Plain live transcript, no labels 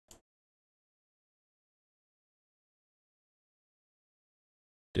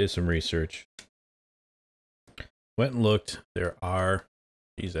Did some research. Went and looked. There are...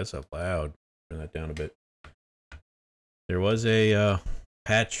 Geez, that's up loud. Turn that down a bit. There was a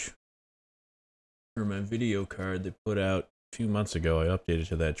patch for my video card they put out a few months ago. I updated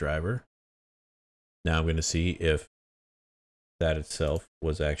to that driver. Now I'm going to see if that itself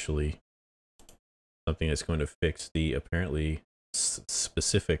was actually something that's going to fix the apparently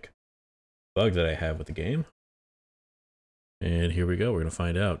specific bug that I have with the game. And here we go. We're going to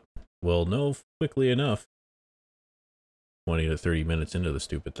find out. We'll know quickly enough. 20 to 30 minutes into the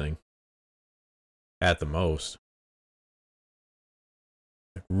stupid thing. At the most.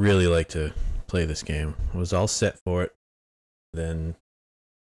 I'd really like to play this game. I was all set for it. Then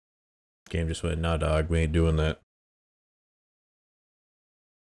game just went, nah dog, we ain't doing that.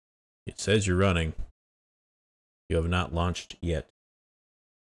 It says you're running. You have not launched yet.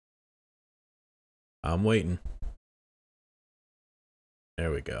 I'm waiting.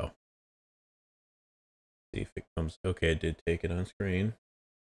 There we go. See if it comes. Okay, it did take it on screen.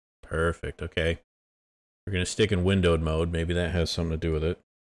 Perfect. Okay. We're going to stick in windowed mode. Maybe that has something to do with it.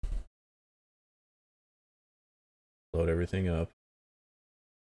 Load everything up.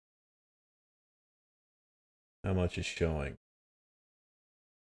 How much is showing?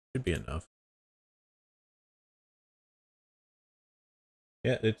 Should be enough.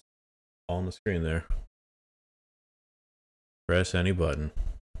 Yeah, it's all on the screen there. Press any button.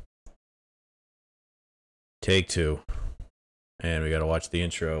 Take two. And we gotta watch the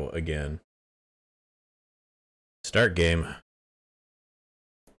intro again. Start game.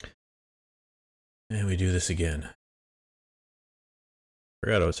 And we do this again.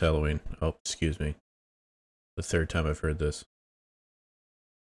 Forgot it was Halloween. Oh, excuse me. The third time I've heard this.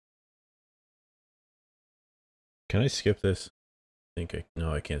 Can I skip this?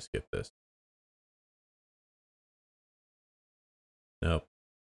 No, I can't skip this. Nope.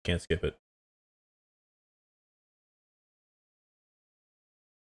 Can't skip it.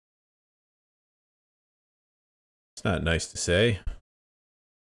 It's not nice to say.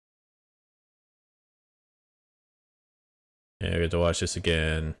 Yeah, I get to watch this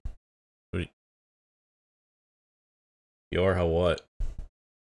again. Your how what?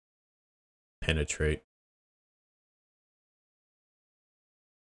 Penetrate.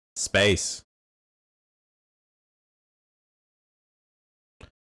 Space.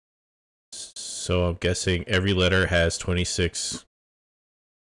 So I'm guessing every letter has 26.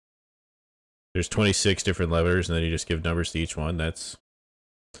 There's 26 different letters, and then you just give numbers to each one. That's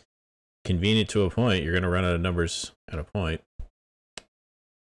convenient to a point. You're going to run out of numbers at a point.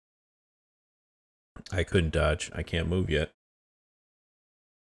 I couldn't dodge. I can't move yet.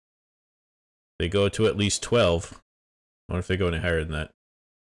 They go to at least 12. I wonder if they go any higher than that.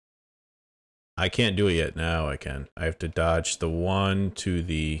 I can't do it yet. Now I can. I have to dodge the 1 to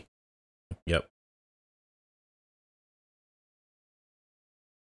the... Yep.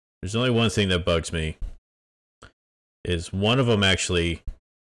 There's only one thing that bugs me. Is one of them actually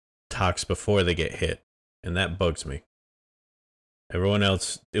talks before they get hit. And that bugs me. Everyone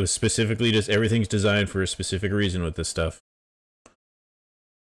else, it was specifically just everything's designed for a specific reason with this stuff.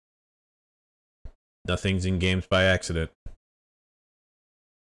 Nothing's in games by accident.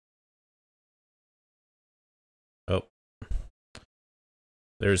 Oh.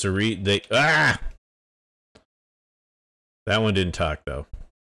 There's a ah! That one didn't talk though.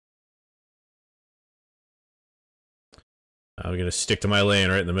 I'm gonna stick to my lane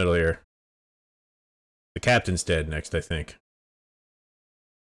right in the middle here. The captain's dead next, I think.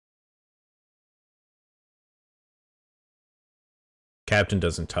 Captain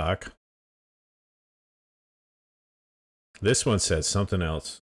doesn't talk. This one says something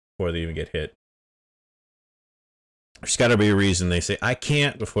else before they even get hit. There's gotta be a reason they say, I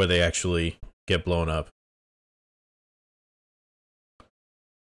can't, before they actually get blown up.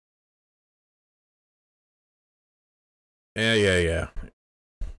 Yeah.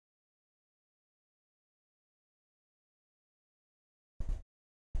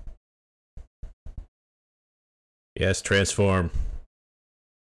 Yes, transform.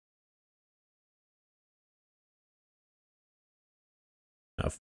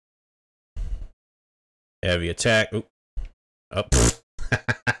 Heavy attack. Oop. Oh.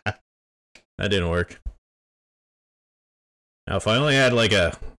 That didn't work. Now, if I only had like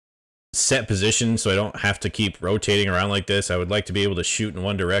a set position so I don't have to keep rotating around like this, I would like to be able to shoot in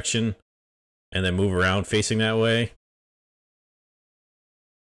one direction and then move around facing that way.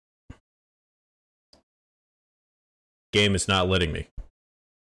 Game is not letting me.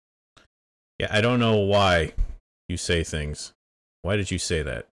 Yeah, I don't know why you say things. Why did you say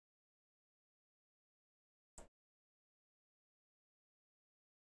that?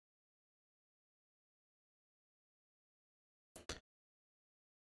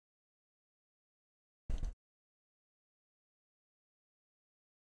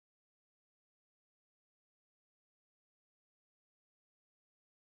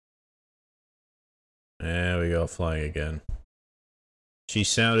 There we go, flying again. She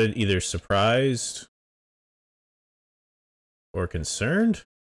sounded either surprised or concerned.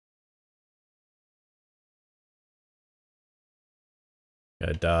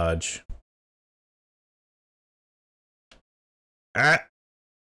 Gotta dodge. Ah!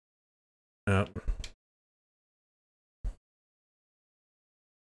 Oh.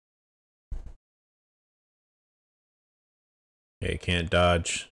 Okay, can't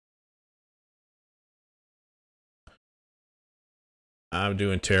dodge. I'm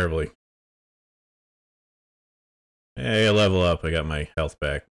doing terribly. Hey, I level up. I got my health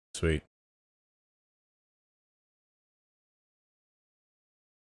back. Sweet.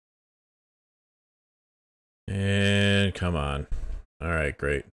 And come on. Alright,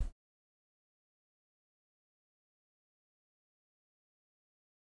 great.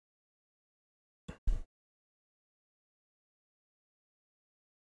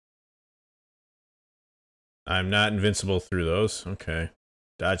 I'm not invincible through those. Okay.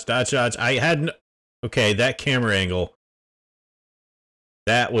 Dodge, dodge, dodge. I had no... Okay, that camera angle.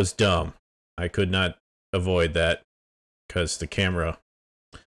 That was dumb. I could not avoid that because the camera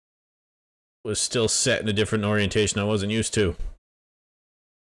was still set in a different orientation I wasn't used to.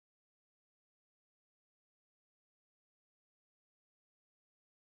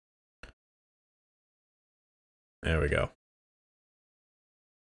 There we go.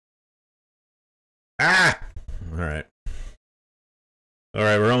 Ah! Alright.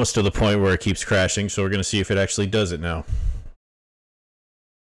 Alright, we're almost to the point where it keeps crashing, so we're going to see if it actually does it now.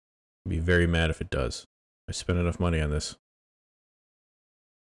 I'd be very mad if it does. I spent enough money on this.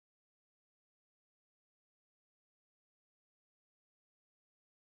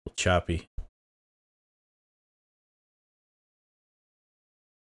 Choppy.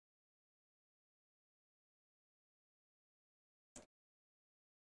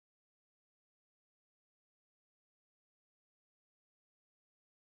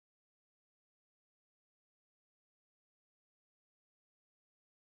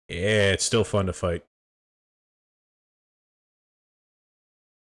 Yeah, it's still fun to fight.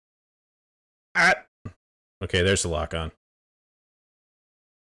 Ah! Okay, there's the lock on.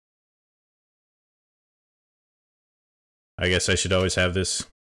 I guess I should always have this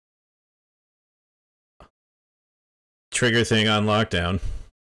trigger thing on lockdown.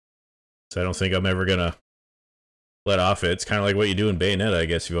 So I don't think I'm ever gonna let off it. It's kind of like what you do in Bayonetta, I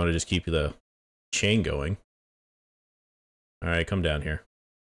guess, if you want to just keep the chain going. Alright, come down here.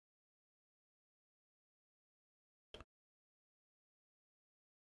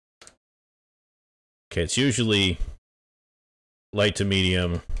 Okay, it's usually light to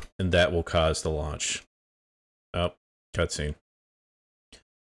medium, and that will cause the launch. Oh, cutscene.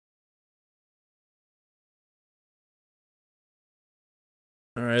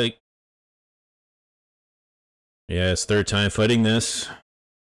 Alright. Yeah, it's third time fighting this.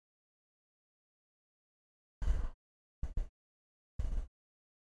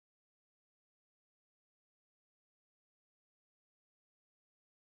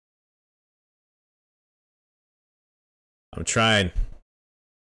 I'm trying. If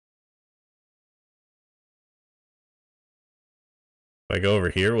I go over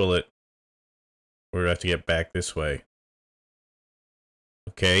here, will it... Or do I have to get back this way?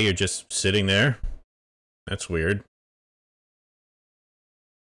 Okay, you're just sitting there? That's weird.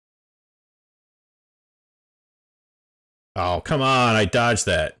 Oh, come on, I dodged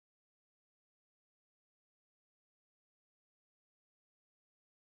that.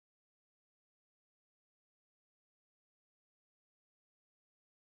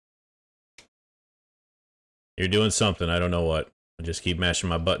 You're doing something, I don't know what. I just keep mashing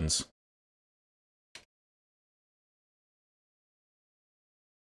my buttons.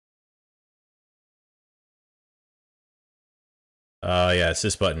 Yeah, it's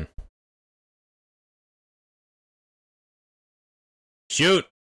this button. Shoot!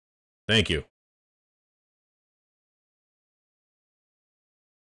 Thank you.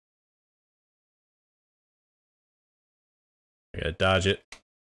 I gotta dodge it.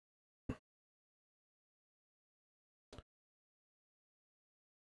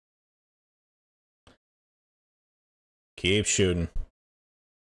 Keep shooting.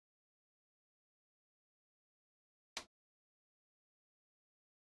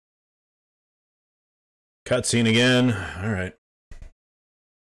 Cutscene again. Alright.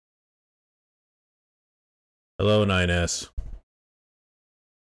 Hello, 9S.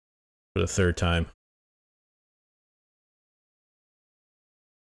 For the third time.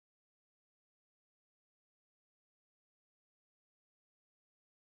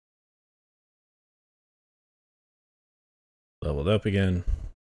 Leveled up again.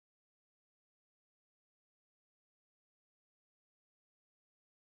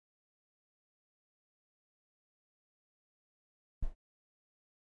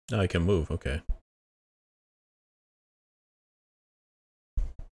 No, I can move. Okay.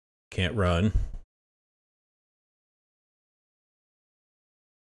 Can't run.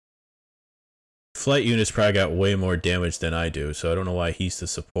 Flight units probably got way more damage than I do, so I don't know why he's the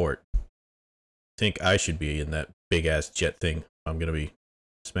support. I think I should be in that big ass jet thing. I'm gonna be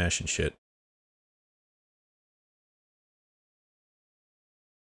smashing shit.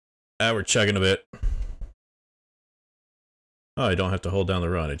 Ah, we're chugging a bit. Oh, I don't have to hold down the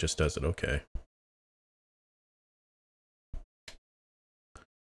run, it just does it. Okay.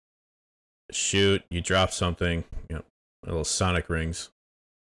 Shoot, you drop something. Yep. Little sonic rings.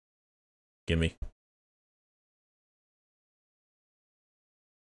 Gimme.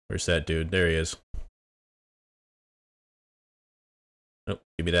 Where's that dude? There he is. Oh,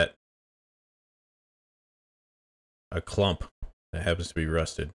 give me that. A clump that happens to be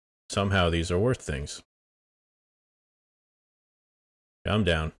rusted. Somehow these are worth things. Calm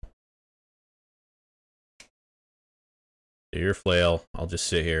down. Do your flail. I'll just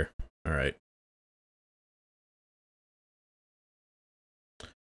sit here. Alright.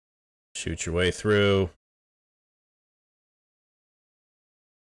 Shoot your way through.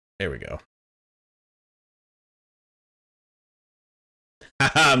 There we go.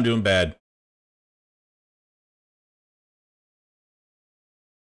 Haha, I'm doing bad.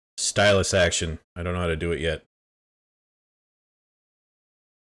 Stylus action. I don't know how to do it yet.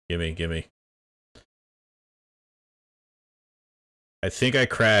 Gimme, gimme. I think I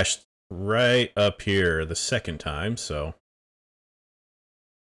crashed right up here the second time, so...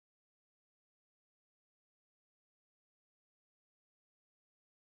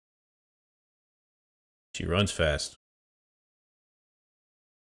 She runs fast.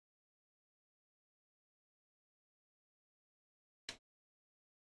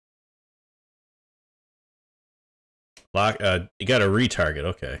 Lock, you gotta retarget,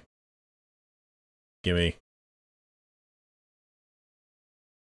 okay. Gimme.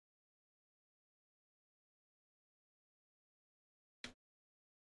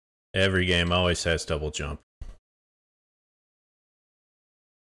 Every game always has double jump.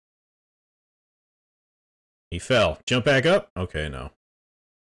 He fell. Jump back up? Okay, no.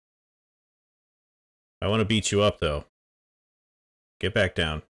 I want to beat you up, though. Get back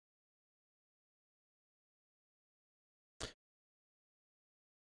down.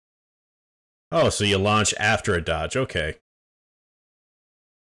 Oh, so you launch after a dodge. Okay.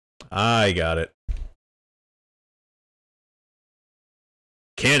 I got it.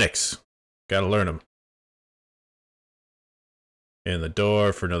 Mechanics. Gotta learn them. In the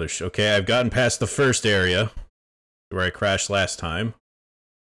door for another... Okay, I've gotten past the first area where I crashed last time.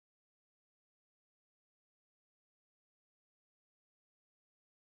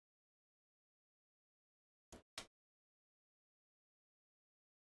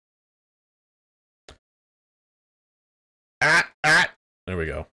 Ah! There we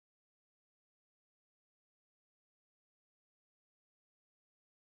go.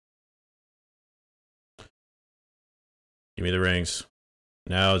 Give me the rings.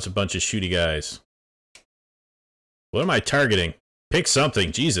 Now it's a bunch of shooty guys. What am I targeting? Pick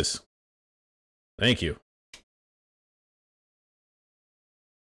something, Jesus. Thank you.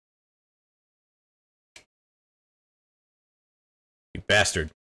 You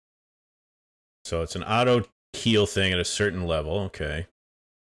bastard. So it's an auto heal thing at a certain level. Okay.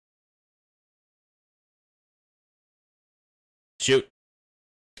 Shoot.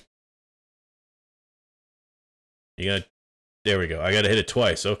 You gotta... There we go. I gotta hit it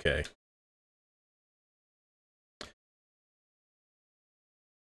twice. Okay.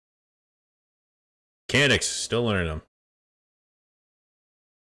 Mechanics. Still learning them.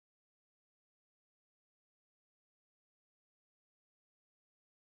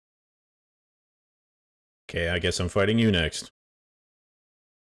 Okay, I guess I'm fighting you next.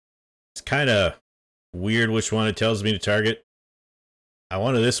 It's kind of weird which one it tells me to target. I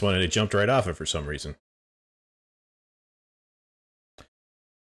wanted this one and it jumped right off it for some reason.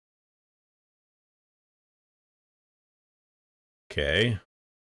 Okay.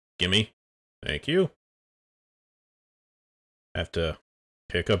 Gimme. Thank you. Have to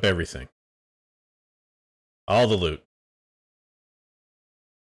pick up everything. All the loot.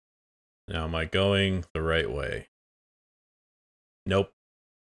 Now, am I going the right way? Nope.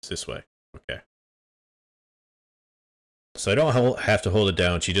 It's this way. Okay. So I don't have to hold it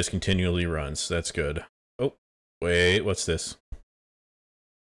down. She just continually runs. That's good. Oh, wait. What's this?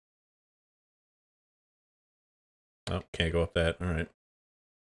 Oh, can't go up that. All right.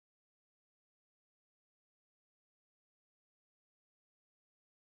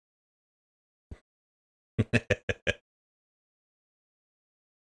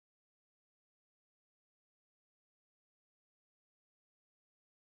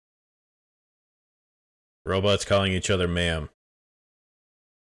 Robots calling each other ma'am.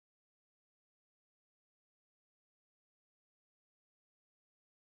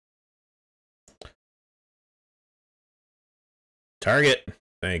 Target.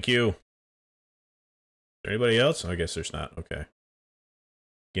 Thank you. Is there anybody else? I guess there's not. Okay.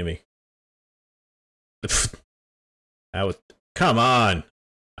 Gimme. Come on.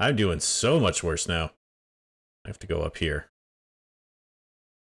 I'm doing so much worse now. I have to go up here.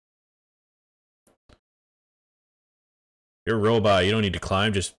 You're a robot. You don't need to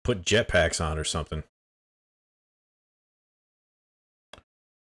climb. Just put jetpacks on or something.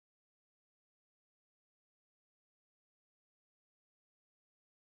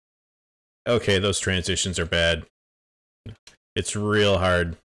 Okay, those transitions are bad. It's real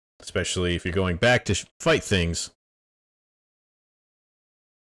hard, especially if you're going back to fight things.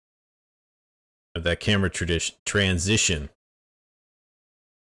 Of that camera transition.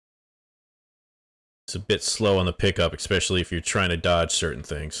 It's a bit slow on the pickup, especially if you're trying to dodge certain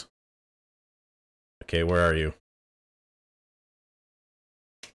things. Okay, where are you?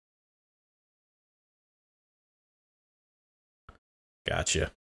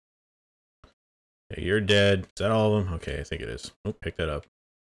 Gotcha. Okay, you're dead. Is that all of them? Okay, I think it is. Oh, pick that up.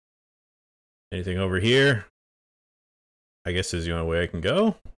 Anything over here? I guess this is the only way I can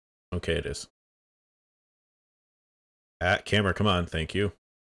go. Okay, it is. Camera, come on. Thank you.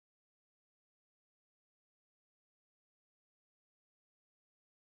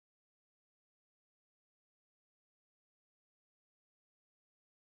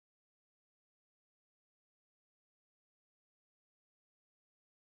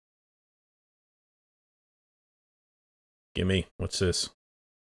 Gimme. What's this?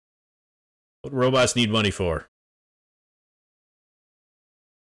 What do robots need money for?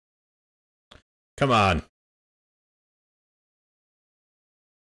 Come on.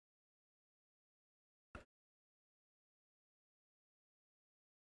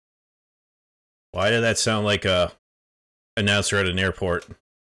 Why did that sound like a announcer at an airport?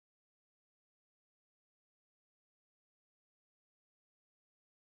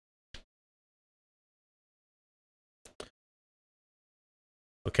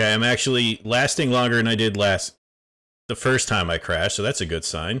 Okay, I'm actually lasting longer than I did the first time I crashed, so that's a good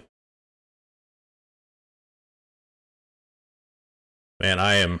sign. Man,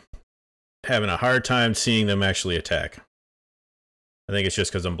 I am having a hard time seeing them actually attack. I think it's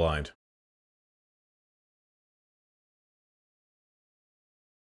just because I'm blind.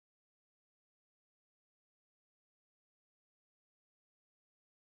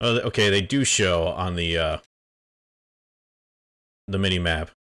 Oh, okay, they do show on the mini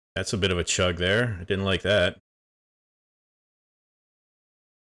map. That's a bit of a chug there. I didn't like that.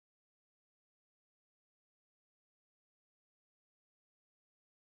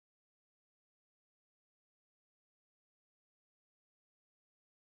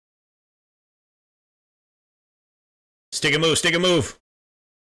 Stick and move, stick and move!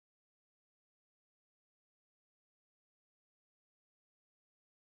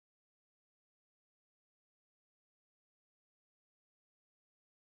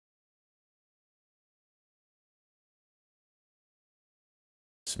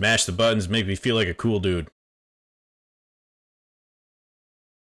 Smash the buttons, make me feel like a cool dude.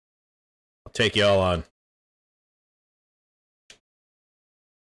 I'll take y'all on.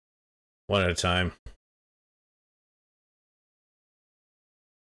 One at a time.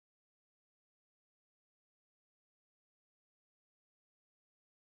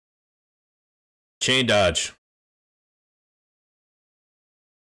 Chain dodge.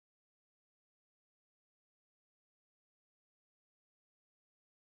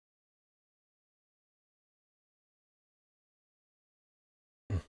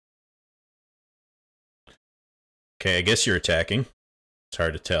 Okay, I guess you're attacking. It's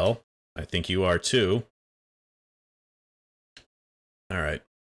hard to tell. I think you are too. Alright.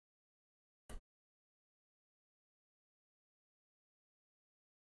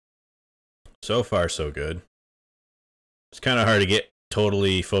 So far, so good. It's kind of hard to get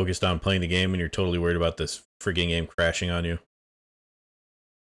totally focused on playing the game when you're totally worried about this frigging game crashing on you.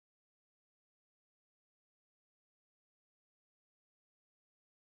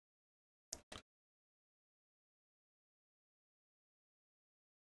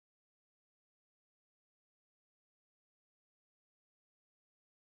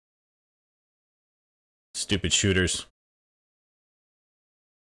 Stupid shooters.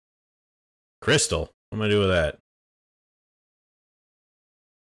 Crystal? What am I doing with that?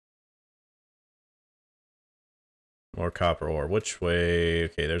 More copper ore. Which way?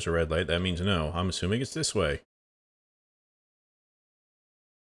 Okay, there's a red light. That means no. I'm assuming it's this way.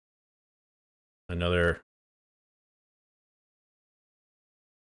 Another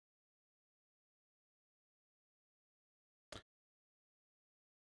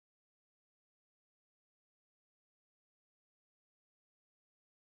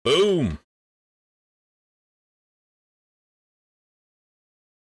Boom!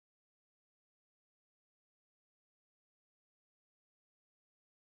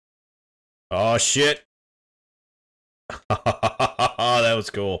 Oh, shit! That was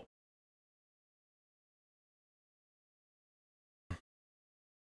cool.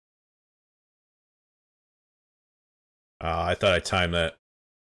 I thought I timed that.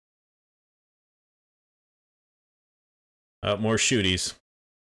 More shooties.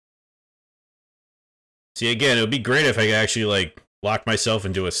 See, again, it would be great if I could actually, like, lock myself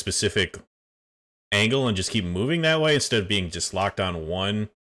into a specific angle and just keep moving that way instead of being just locked on one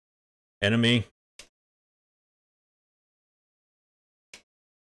enemy.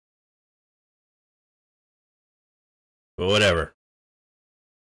 But whatever.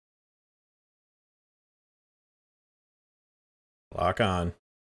 Lock on.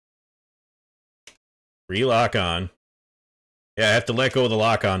 Relock on. Yeah, I have to let go of the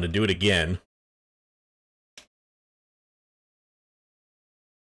lock on to do it again.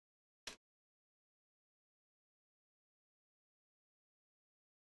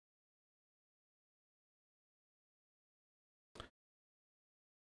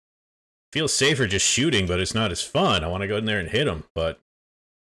 Feels safer just shooting, but it's not as fun. I want to go in there and hit them, but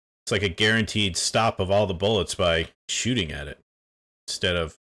it's like a guaranteed stop of all the bullets by shooting at it instead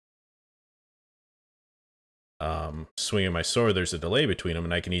of swinging my sword. There's a delay between them,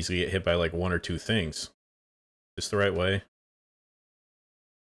 and I can easily get hit by like one or two things. Is this the right way?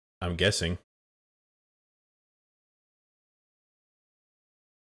 I'm guessing.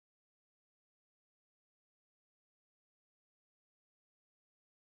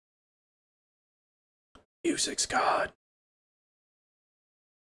 Music's God.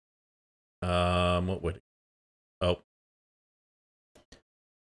 What would... Oh.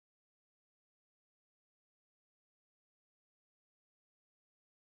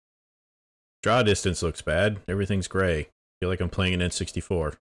 Draw distance looks bad. Everything's gray. Feel like I'm playing an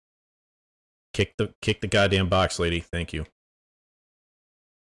N64. Kick the goddamn box, lady. Thank you.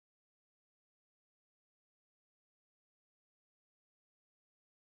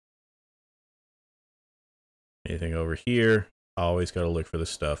 Anything over here? Always gotta look for the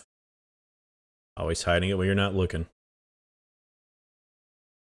stuff. Always hiding it when you're not looking.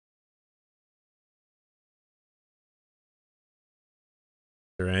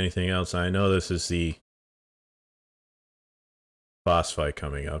 Is there anything else? I know this is the boss fight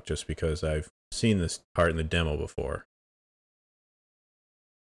coming up just because I've seen this part in the demo before.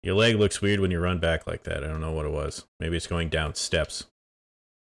 Your leg looks weird when you run back like that. I don't know what it was. Maybe it's going down steps.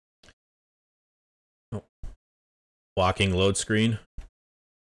 Oh. Walking load screen. I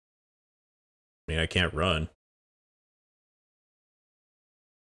mean, I can't run.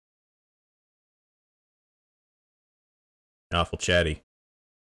 Awful chatty.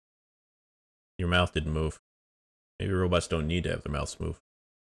 Your mouth didn't move. Maybe robots don't need to have their mouths move.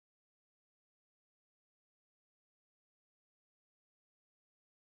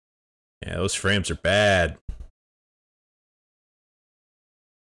 Yeah, those frames are bad.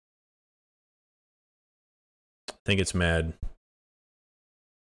 I think it's mad.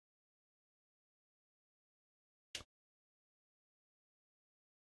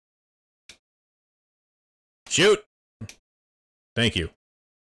 Shoot! Thank you.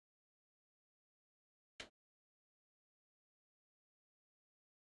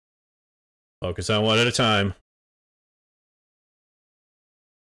 Focus on one at a time.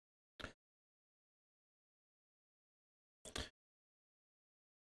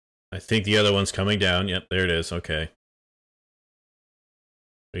 I think the other one's coming down. Yep, there it is. Okay.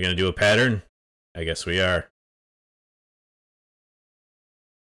 We're gonna do a pattern? I guess we are.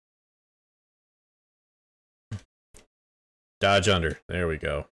 Dodge under. There we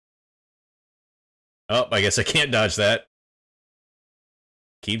go. Oh, I guess I can't dodge that.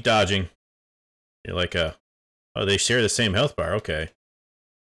 Keep dodging. You're like a... Oh, they share the same health bar. Okay.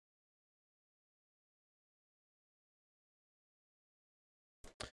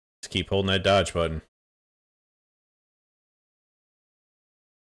 Just keep holding that dodge button.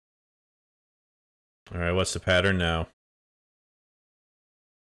 Alright, what's the pattern now?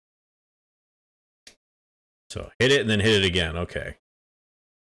 So, hit it and then hit it again. Okay.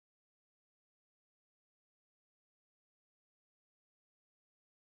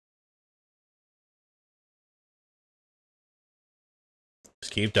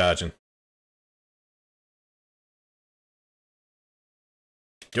 Just keep dodging.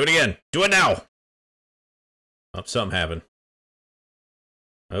 Do it again! Do it now! Oh, something happened.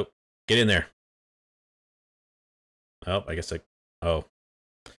 Oh, get in there. Oh, I guess I... Oh.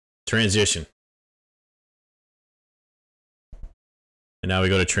 Transition. And now we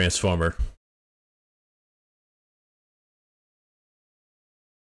go to Transformer.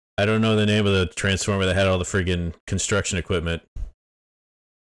 I don't know the name of the Transformer that had all the friggin' construction equipment.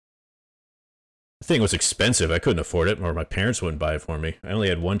 The thing was expensive. I couldn't afford it, or my parents wouldn't buy it for me. I only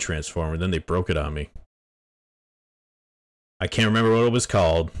had one Transformer, then they broke it on me. I can't remember what it was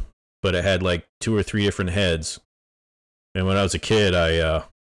called, but it had like 2 or 3 different heads. And when I was a kid, I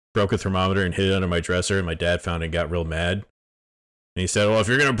broke a thermometer and hid it under my dresser, and my dad found it and got real mad. And he said, well, if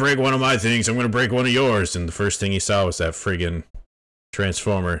you're going to break one of my things, I'm going to break one of yours. And the first thing he saw was that friggin'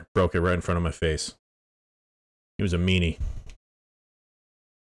 Transformer, broke it right in front of my face. He was a meanie.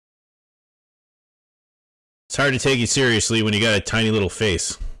 It's hard to take you seriously when you got a tiny little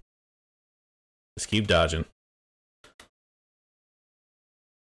face. Just keep dodging.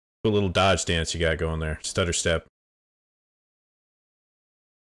 What little dodge dance you got going there. Stutter step.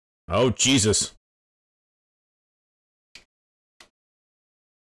 Oh, Jesus.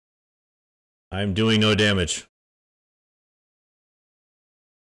 I'm doing no damage.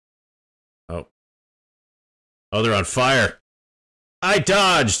 Oh. Oh, they're on fire. I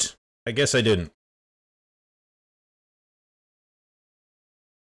dodged. I guess I didn't.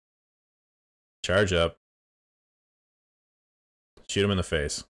 Charge up. Shoot him in the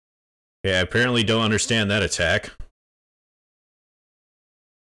face. Okay, I apparently don't understand that attack.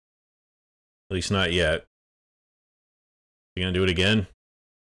 At least not yet. You gonna do it again?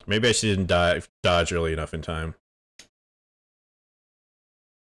 Maybe I didn't dodge early enough in time.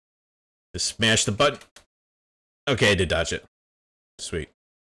 Just smash the button. Okay, I did dodge it. Sweet.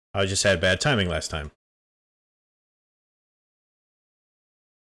 I just had bad timing last time.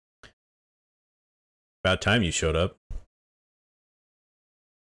 About time you showed up.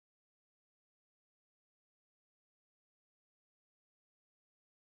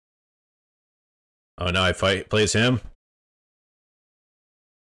 Oh, now I play as him?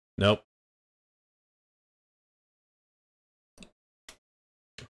 Nope.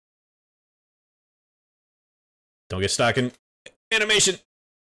 Don't get stuck in animation.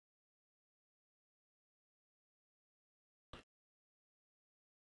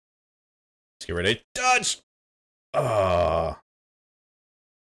 Let's get ready. Dodge! Ah,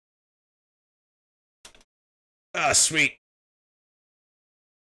 sweet.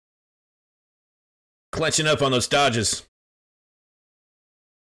 Clenching up on those dodges.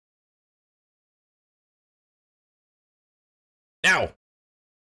 Now!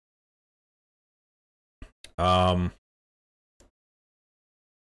 I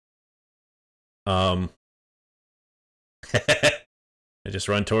just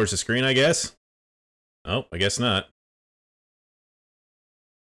run towards the screen, I guess? Oh, I guess not.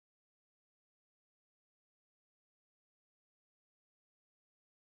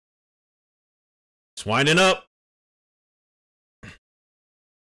 It's winding up.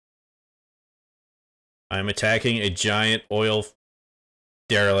 I'm attacking a giant oil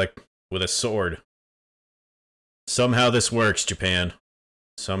derelict with a sword. Somehow this works, Japan.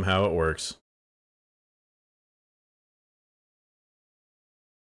 Somehow it works.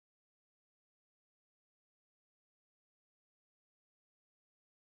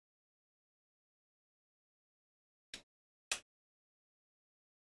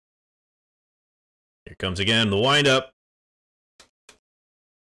 Here comes again, the wind up.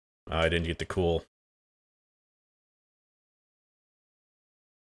 Oh, I didn't get the cool.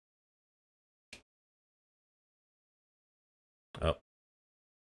 Oh.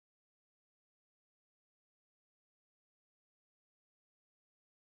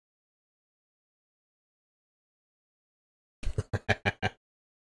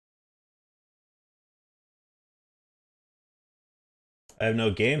 I have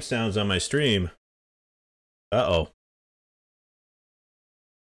no game sounds on my stream. Uh-oh.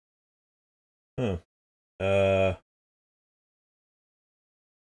 Huh.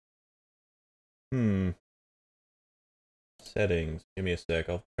 Settings. Give me a sec.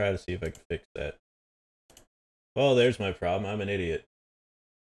 I'll try to see if I can fix that. Well, there's my problem. I'm an idiot.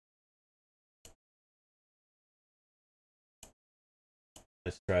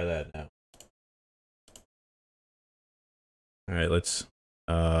 Let's try that now. Alright, let's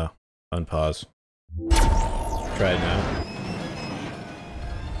unpause. Try it now.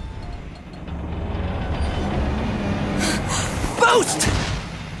 Boost!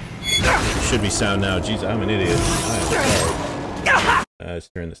 Should be sound now. Jeez, I'm an idiot. I am sorry. Let's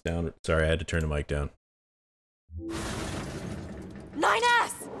turn this down. Sorry, I had to turn the mic down.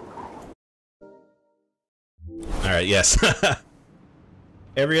 9S! Alright, yes.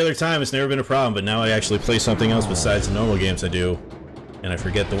 Every other time it's never been a problem, but now I actually play something else besides the normal games I do. And I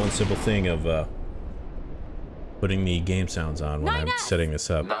forget the one simple thing of putting the game sounds on when I'm 9S. setting this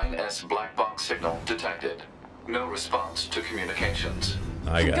up. 9S black box signal detected. No response to communications.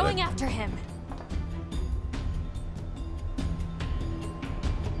 I I'm got going it. after him.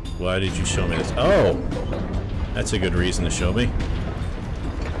 Why did you show me this? Oh! That's a good reason to show me.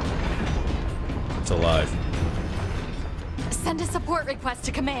 It's alive. Send a support request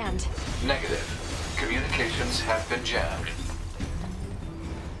to command. Negative. Communications have been jammed.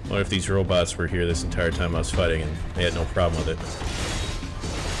 What if these robots were here this entire time I was fighting and they had no problem with it?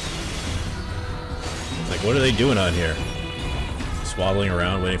 Like, what are they doing on here? Swaddling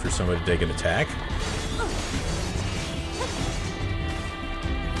around waiting for somebody to take an attack?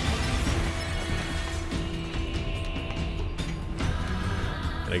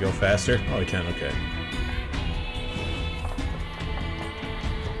 Can I go faster? Oh, I can, okay.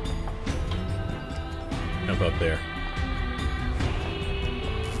 Jump up there.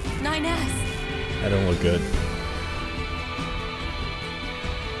 9S. That don't look good.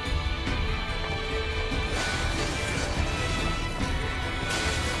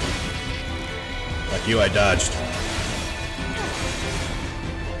 Fuck you, I dodged.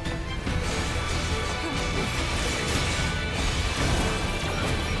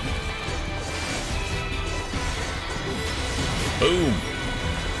 Boom!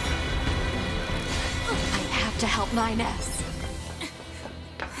 I have to help 9S.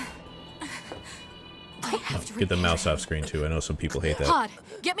 I have to Get the repair mouse him. off screen too. I know some people hate that. Pod,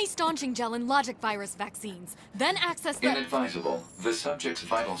 get me staunching gel and logic virus vaccines. Then access the... Inadvisable. The subject's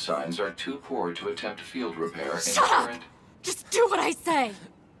vital signs are too poor to attempt field repair in Shut up! current... Just do what I say.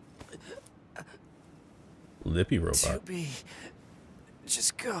 Lippy robot. To be.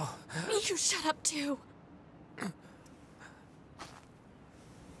 Just go. You shut up too.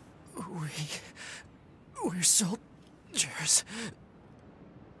 We're soldiers.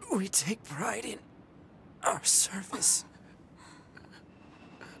 We take pride in our service.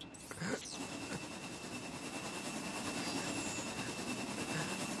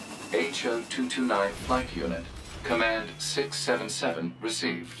 HO229 Flight Unit. Command 677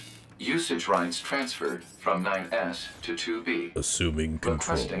 received. Usage rights transferred from 9S to 2B. Assuming control.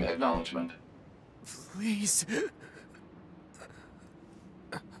 Requesting acknowledgement. Please.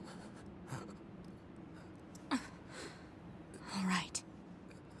 All right.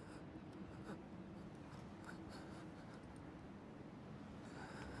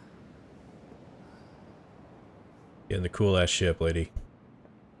 Getting the cool ass ship, lady.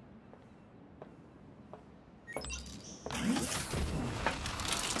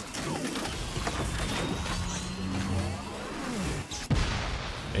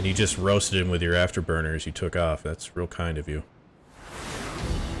 And you just roasted him with your afterburners you took off. That's real kind of you.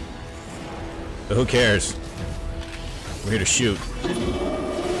 But who cares? We're here to shoot.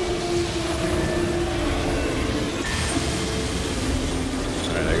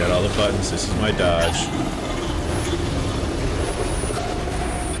 Alright, I got all the buttons. This is my dodge.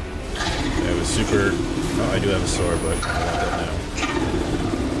 I have a super... Oh, I do have a sword, but I don't want that now.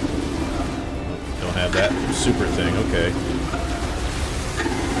 Don't have that super thing. Okay.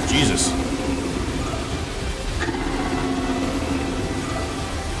 Jesus.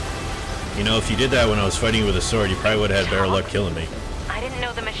 You know, if you did that when I was fighting you with a sword, you probably would have had better luck killing me. I didn't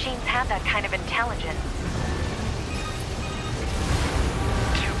know the machines had that kind of intelligence.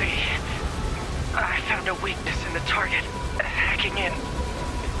 I found a weakness in the target. Hacking in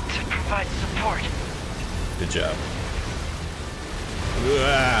to provide support. Good job.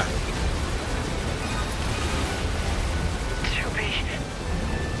 Ah.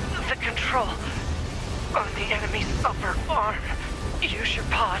 The control on the enemy's upper arm. Use your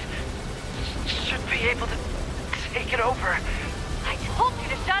pod. Should be able to take it over. I told you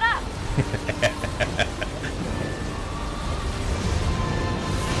to shut up!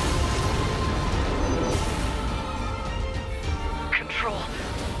 Control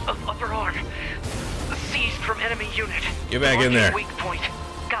of upper arm. Seized from enemy unit. Get back in there. Weak point.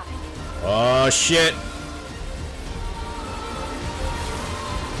 Got it. Oh, shit.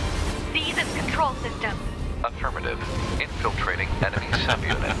 These is control system. Affirmative. Infiltrating enemy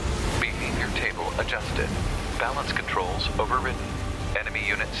subunit. Behavior table adjusted. Balance controls overridden. Enemy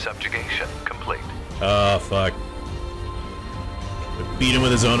unit subjugation complete. Oh, fuck. Beat him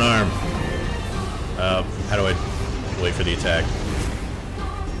with his own arm. How do I wait for the attack?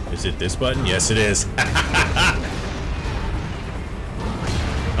 Is it this button? Yes, it is.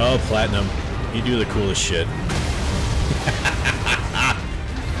 Oh, Platinum. You do the coolest shit.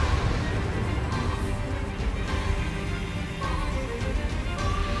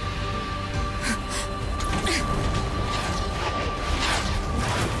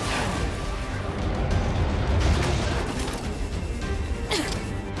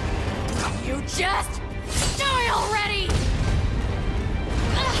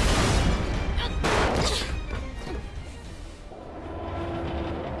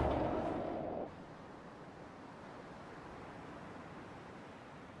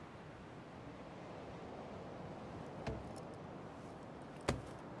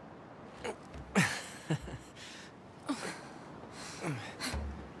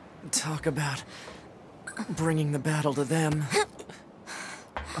 Talk about bringing the battle to them.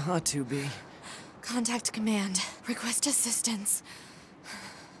 Ought to be. Contact command. Request assistance.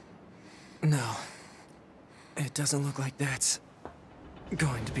 No. It doesn't look like that's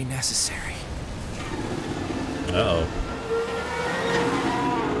going to be necessary. Uh-oh.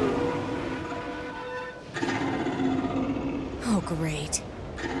 Oh, great.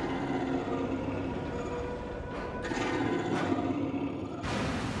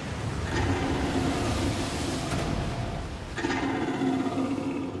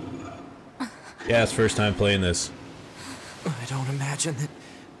 Yeah, it's first time playing this. I don't imagine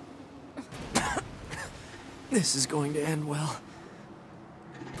that this is going to end well.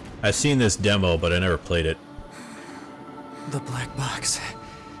 I've seen this demo, but I never played it. The black box.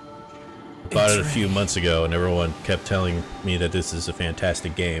 Bought it a few months ago, and everyone kept telling me that this is a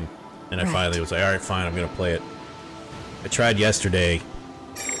fantastic game. And I finally was like, alright, fine, I'm gonna play it. I tried yesterday,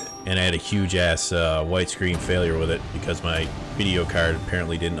 and I had a huge-ass white screen failure with it because my video card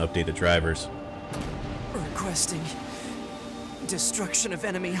apparently didn't update the drivers. Requesting destruction of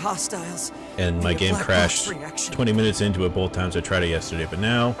enemy hostiles. And my game crashed 20 minutes into it both times I tried it yesterday, but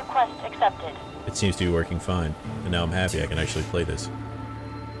now Request accepted. it seems to be working fine. And now I'm happy I can actually play this.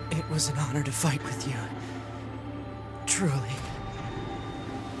 It was an honor to fight with you. Truly.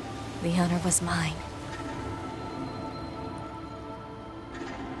 The honor was mine.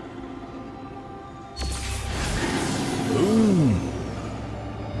 Ooh.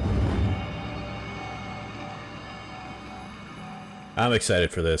 I'm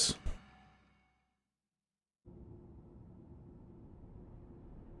excited for this.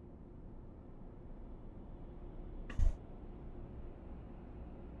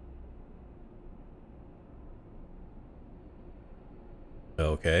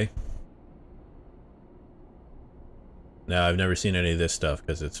 Okay. Now, I've never seen any of this stuff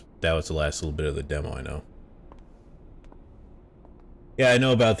because that was the last little bit of the demo, I know. Yeah, I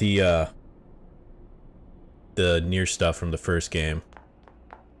know about the Nier stuff from the first game.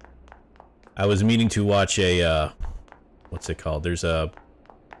 I was meaning to watch a, what's it called? There's a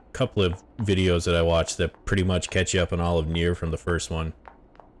couple of videos that I watched that pretty much catch you up on all of Nier from the first one.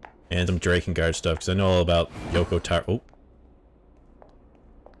 And some Drakengard stuff, because I know all about Yoko Taro. Oh.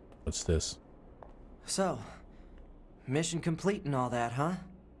 What's this? So, mission complete and all that, huh?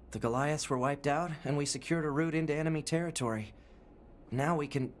 The Goliaths were wiped out, and we secured a route into enemy territory. Now we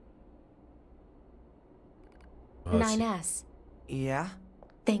can... Oh, 9S. Yeah?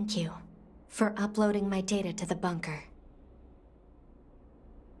 Thank you for uploading my data to the bunker.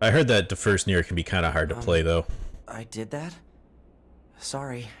 I heard that the first Nier can be kind of hard to play, though. I did that?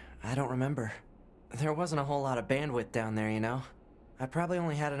 Sorry, I don't remember. There wasn't a whole lot of bandwidth down there, you know? I probably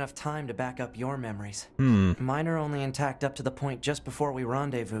only had enough time to back up your memories. Mine are only intact up to the point just before we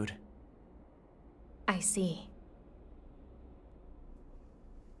rendezvoused. I see.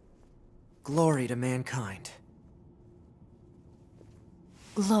 Glory to mankind.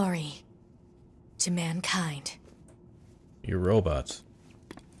 Glory to mankind. You're robots.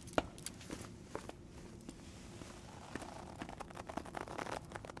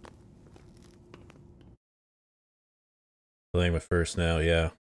 Playing my first now, yeah.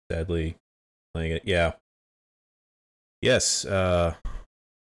 Sadly, playing it, yeah. Yes, why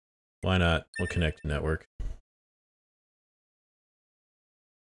not? We'll connect to network.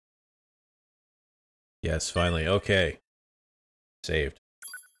 Yes, finally, okay. Saved.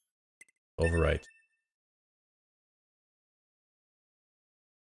 Overwrite.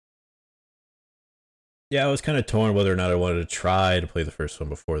 Yeah, I was kind of torn whether or not I wanted to try to play the first one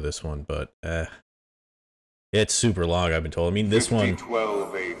before this one, but it's super long, I've been told. I mean, this one,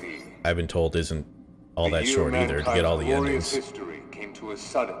 5012 AD. I've been told, isn't all that short either, to get all the endings. History came to a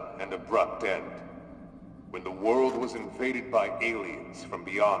sudden and abrupt end, when the world was invaded by aliens from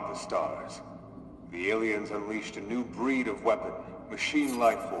beyond the stars. The aliens unleashed a new breed of weapon, machine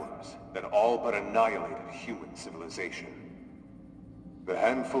life forms, that all but annihilated human civilization. The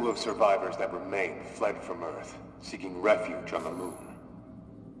handful of survivors that remained fled from Earth, seeking refuge on the moon.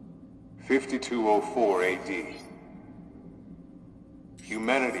 5204 AD.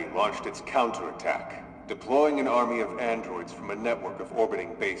 Humanity launched its counterattack, deploying an army of androids from a network of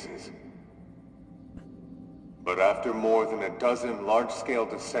orbiting bases. But after more than a dozen large-scale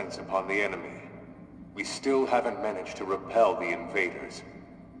descents upon the enemy, we still haven't managed to repel the invaders.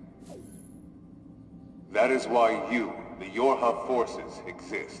 That is why you, the Yorha forces,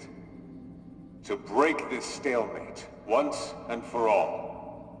 exist. To break this stalemate, once and for all.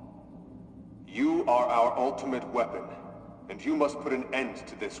 You are our ultimate weapon, and you must put an end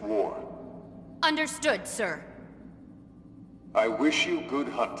to this war. Understood, sir. I wish you good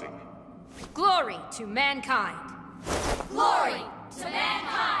hunting. Glory to mankind. Glory to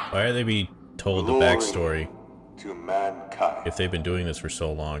mankind. Why are they being told the Glory backstory to mankind. if they've been doing this for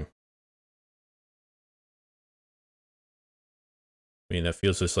so long? I mean, that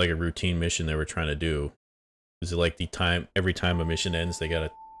feels just like a routine mission they were trying to do. Is it like every time a mission ends, they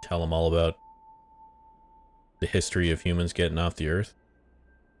gotta tell them all about the history of humans getting off the Earth?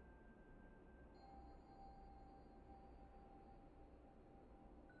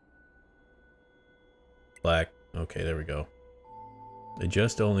 Black. Okay, there we go.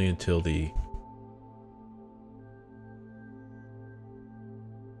 Adjust only until the...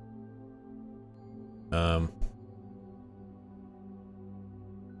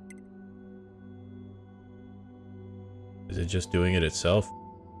 Is it just doing it itself?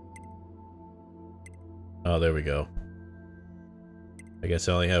 Oh, there we go. I guess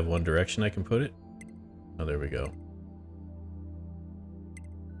I only have one direction I can put it? Oh, there we go.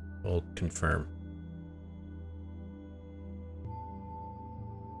 We'll confirm.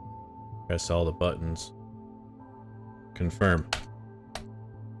 Press all the buttons. Confirm.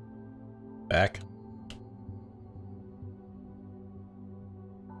 Back.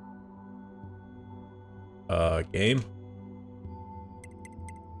 Game?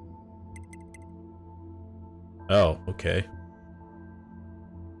 Oh, okay.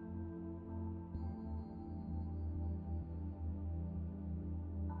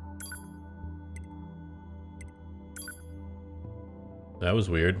 That was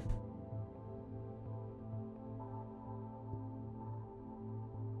weird.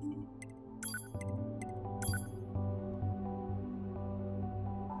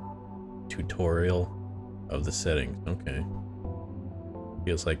 Tutorial of the settings. Okay.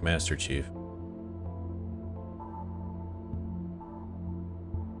 Feels like Master Chief.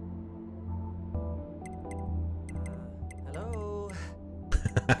 Hello?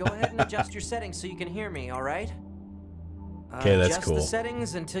 Go ahead and adjust your settings so you can hear me, alright? Okay, that's adjust cool. the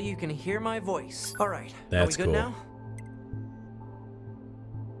settings until you can hear my voice. Alright, That's are we good cool.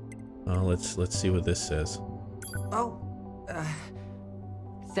 now? Oh, let's see what this says. Oh,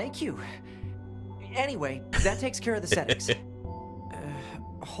 thank you. Anyway, that takes care of the settings.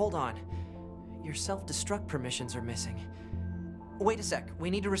 Hold on. Your self-destruct permissions are missing. Wait a sec, we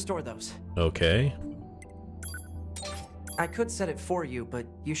need to restore those. Okay. I could set it for you, but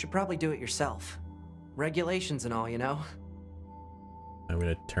you should probably do it yourself. Regulations and all, you know? I'm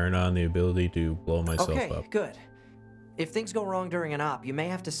gonna turn on the ability to blow myself Okay, up. good. If things go wrong during an op, you may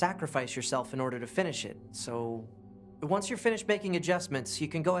have to sacrifice yourself in order to finish it, so... Once you're finished making adjustments, you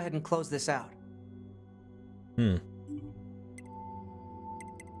can go ahead and close this out.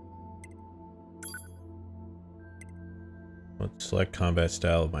 Let's select combat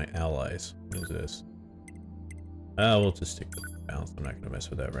style of my allies. What is this? We'll just stick to balance. I'm not gonna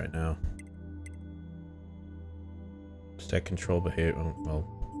mess with that right now. Set control behavior. Oh,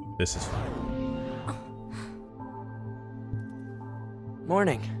 well, this is fine.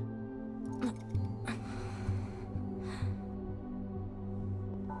 Morning.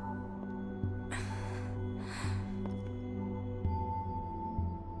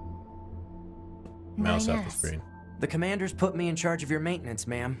 Mouse off the 9S. screen. The commander's put me in charge of your maintenance,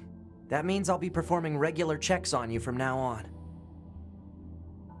 ma'am. That means I'll be performing regular checks on you from now on.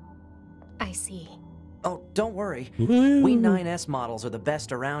 I see. Oh, don't worry. Woo! We 9S models are the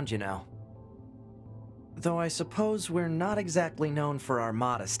best around, you know. Though I suppose we're not exactly known for our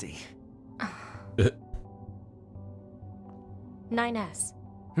modesty. 9S.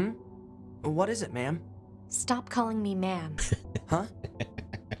 What is it, ma'am? Stop calling me ma'am. Huh?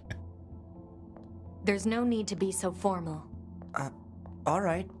 There's no need to be so formal.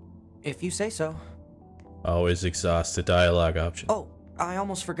 Alright. If you say so. Always exhaust the dialogue option. Oh, I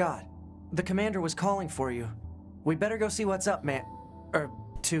almost forgot. The commander was calling for you. We better go see what's up, man.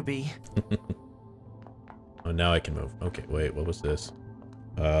 2B. Oh, now I can move. Okay, wait, what was this?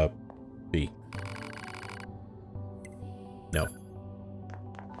 B. No.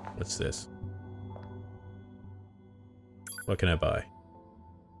 What's this? What can I buy?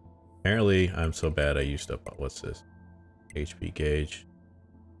 Apparently, I'm so bad I used up... What's this? HP gauge.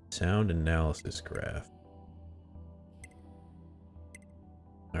 Sound analysis graph.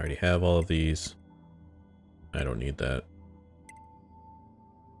 I already have all of these. I don't need that.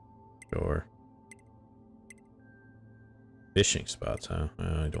 Sure. Fishing spots, huh?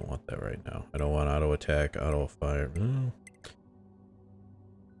 I don't want that right now. I don't want auto attack, auto fire. I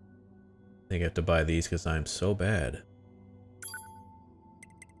think I have to buy these because I'm so bad.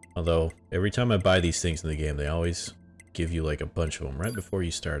 Although, every time I buy these things in the game, they always give you like a bunch of them right before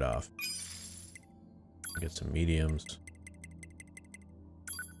you start off. Get some mediums.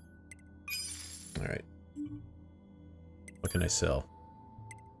 Alright. What can I sell?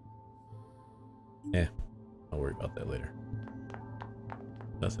 I'll worry about that later.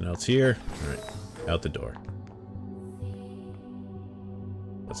 Nothing else here. Alright. Out the door.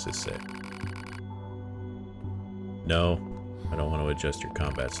 What's this say? No. I don't want to adjust your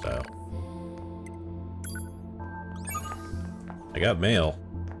combat style. I got mail.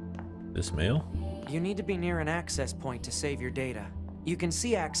 This mail? You need to be near an access point to save your data. You can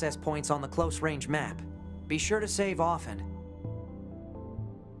see access points on the close-range map. Be sure to save often.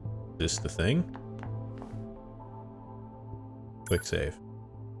 This the thing? Quick save.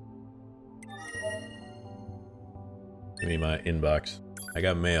 Give me my inbox. I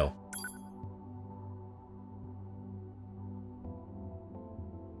got mail.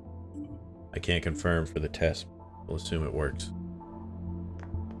 I can't confirm for the test. We'll assume it works.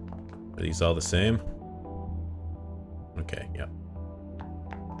 Are these all the same? Okay, yep.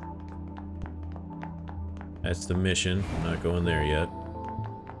 That's the mission. I'm not going there yet.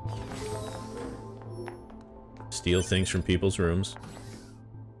 Steal things from people's rooms.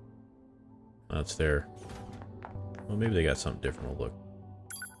 That's their... Well, maybe they got something different. We'll look.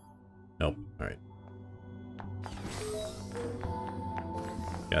 Nope. Alright.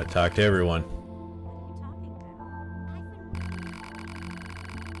 Gotta talk to everyone.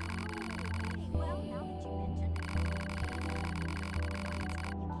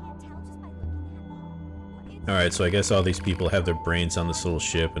 Alright, so I guess all these people have their brains on this little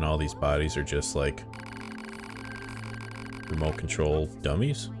ship and all these bodies are just like remote control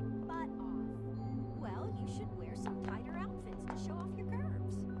dummies? Well, you should wear some tighter outfits to show off your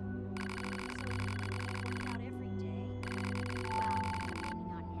curves. So you work out every day. Well, maybe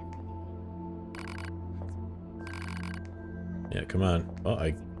not every day. Yeah, come on. Oh,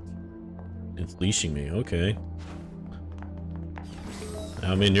 it's leashing me. Okay.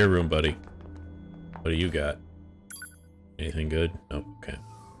 Now I'm in your room, buddy. What do you got? Anything good? Nope. Okay.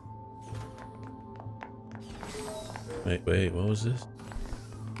 Wait, what was this?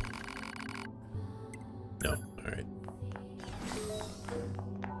 No, alright.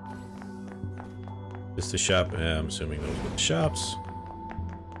 Just the shop? Yeah, I'm assuming those were the shops.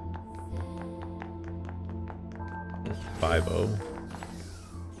 5-0.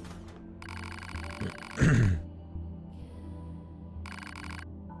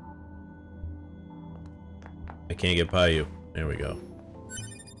 I can't get by you. There we go.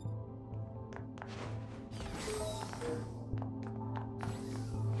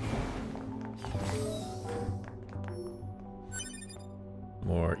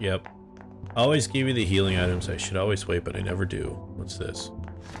 More, yep. Always give you the healing items. I should always wait, but I never do. What's this?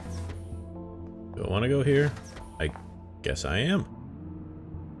 Do I want to go here? I guess I am.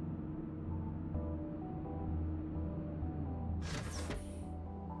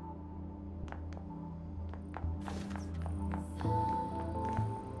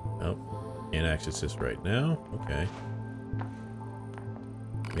 Can't access this right now. Okay.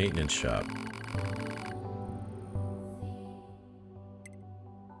 Maintenance shop.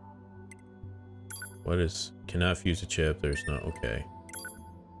 What is... Cannot fuse a chip. There's no... Okay.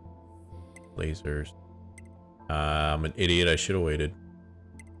 Lasers. I'm an idiot. I should have waited.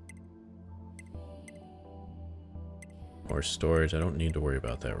 More storage. I don't need to worry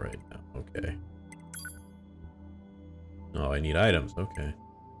about that right now. Okay. Oh, I need items. Okay.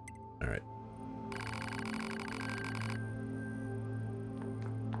 Alright.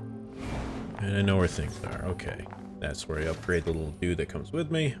 And I know where things are. Okay. That's where I upgrade the little dude that comes with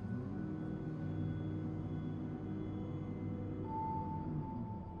me.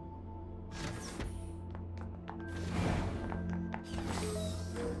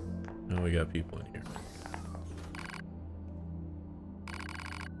 Oh, we got people in here.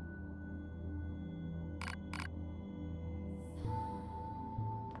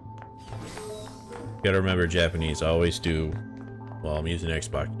 You gotta remember, Japanese always do... Well, I'm using an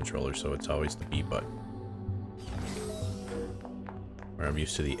Xbox controller, so it's always the B button. Where I'm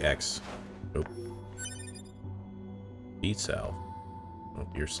used to the X. Nope. Beat salve. Oh,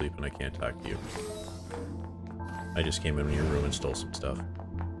 you're sleeping. I can't talk to you. I just came in your room and stole some stuff.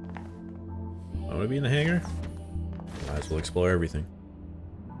 I want to be in the hangar? Might as well explore everything.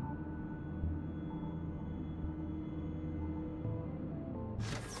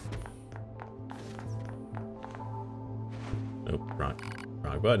 Nope, wrong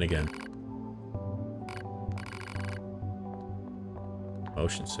button again.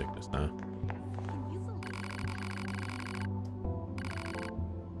 Motion sickness, huh?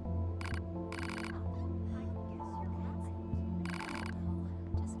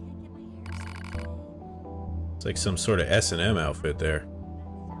 It's like some sort of S&M outfit there.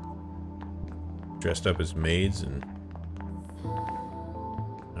 dressed up as maids and...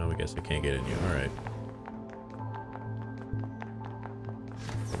 Oh, I guess I can't get in you. Alright.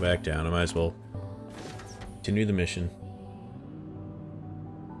 Go back down. I might as well continue the mission.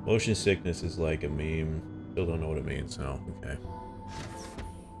 Motion sickness is like a meme. Still don't know what it means, so okay.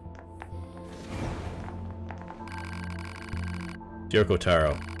 Yoko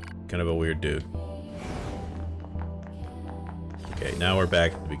Taro. Kind of a weird dude. Okay, now we're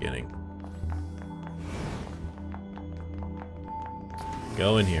back at the beginning.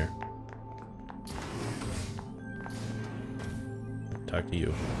 Go in here. Talk to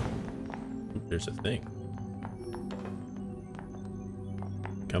you. Oop, there's a thing.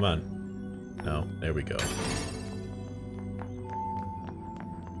 Come on. No, there we go.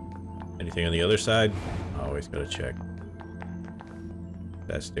 Anything on the other side? Always gotta check.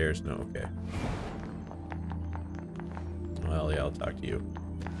 That stairs? No, okay. Well, yeah, I'll talk to you.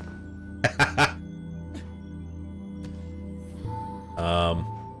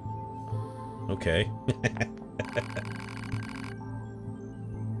 Okay.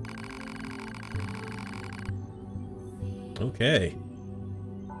 Okay.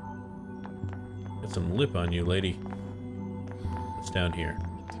 Got some lip on you, lady. What's down here?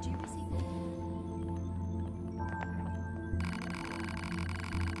 Did you receive it?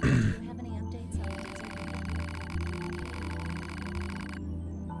 Do you have any updates on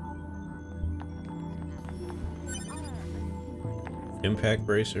Impact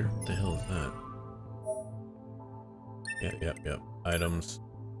bracer? What the hell is that? Yep. Items.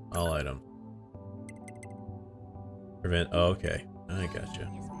 All items. Prevent. Oh, okay. I gotcha.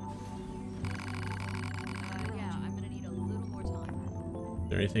 Yeah, I'm gonna need a little more time. Is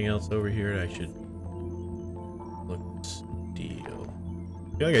there anything else over here I should look steal?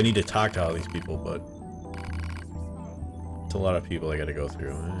 I feel like I need to talk to all these people, but it's a lot of people I gotta go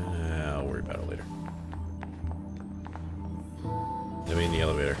through. I'll worry about it later. I mean, the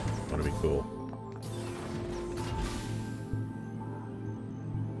elevator. I want to be cool.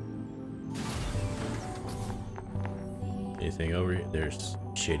 Anything over here? There's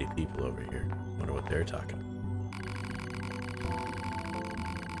shady people over here. Wonder what they're talking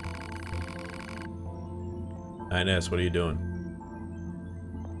about. Inez, what are you doing?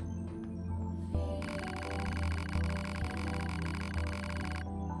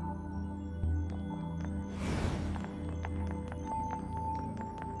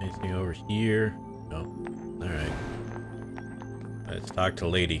 Anything over here? No. Alright. Let's talk to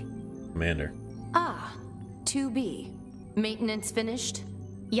Lady Commander. Ah, 2B. Maintenance finished?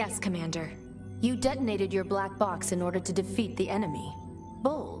 Yes, Commander. You detonated your black box in order to defeat the enemy.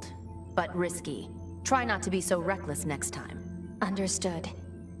 Bold, but risky. Try not to be so reckless next time. Understood.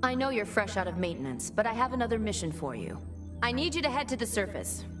 I know you're fresh out of maintenance, but I have another mission for you. I need you to head to the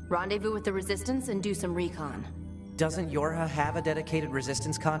surface, rendezvous with the Resistance, and do some recon. Doesn't Yorha have a dedicated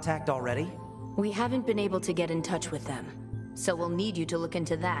Resistance contact already? We haven't been able to get in touch with them, so we'll need you to look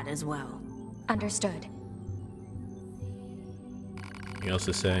into that as well. Understood. Anything else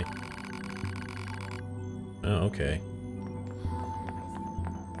to say? Oh, okay.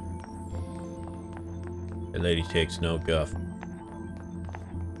 The lady takes no guff.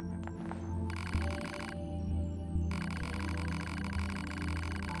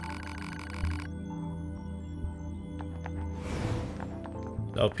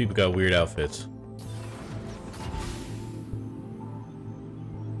 Oh, people got weird outfits.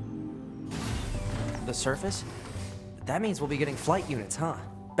 The surface? That means we'll be getting flight units, huh?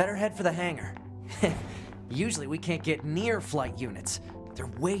 Better head for the hangar. Usually we can't get near flight units. They're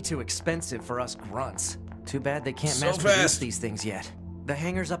way too expensive for us grunts. Too bad they can't mass produce these things yet. The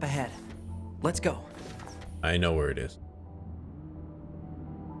hangar's up ahead. Let's go. I know where it is.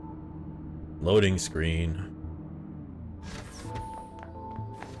 Loading screen.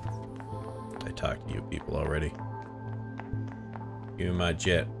 I talked to you people already. Give me my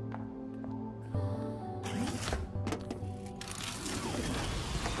jet.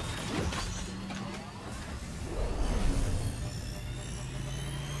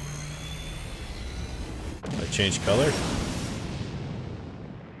 Change color?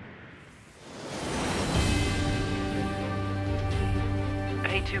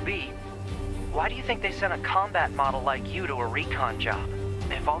 Hey, 2B. Why do you think they sent a combat model like you to a recon job?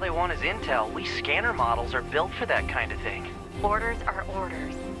 If all they want is intel, we scanner models are built for that kind of thing. Orders are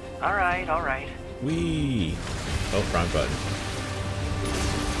orders. Alright. Whee! Oh, wrong button.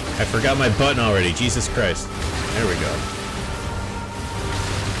 I forgot my button already. Jesus Christ. There we go.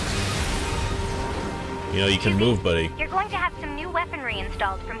 You know, you can move, buddy. You're going to have some new weaponry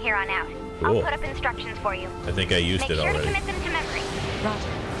installed from here on out. Cool. I'll put up instructions for you. I think I used it already. Make sure to commit them to memory. Roger.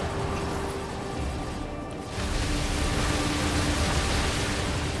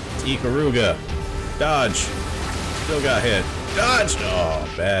 It's Ikaruga. Dodge. Still got hit. Dodge!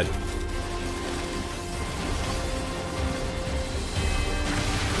 Oh, bad.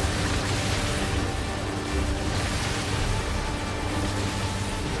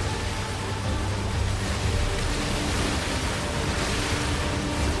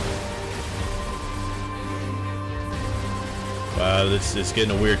 Wow, this is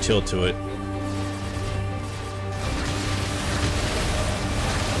getting a weird tilt to it.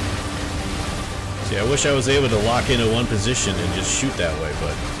 See, I wish I was able to lock into one position and just shoot that way,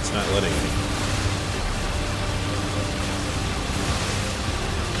 but it's not letting me.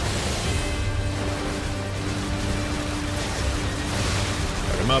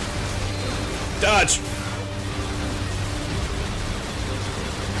 Start him up. Dodge!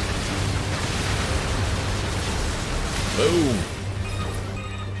 Boom!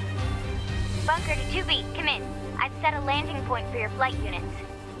 Bunker to 2B, come in. I've set a landing point for your flight units.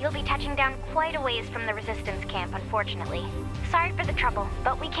 You'll be touching down quite a ways from the Resistance camp, unfortunately. Sorry for the trouble,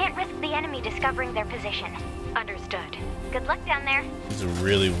 but we can't risk the enemy discovering their position. Understood. Good luck down there. This is a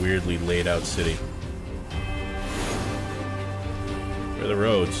really weirdly laid out city. Where are the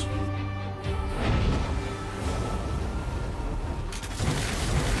roads?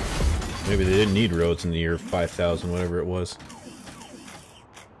 Maybe they didn't need roads in the year 5000, whatever it was.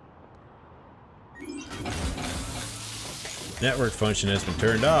 Network function has been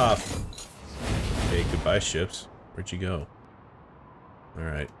turned off. Hey, goodbye, ships. Where'd you go?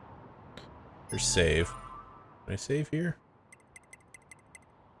 Alright. There's save. Can I save here?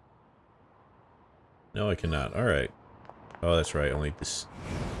 No, I cannot. Alright. Oh, that's right. Only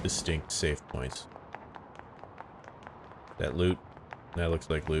distinct save points. That loot? That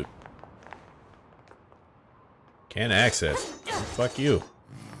looks like loot. Can't access. Fuck you.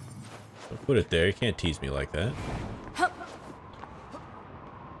 Don't put it there. You can't tease me like that.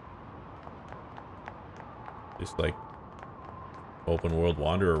 Just like open world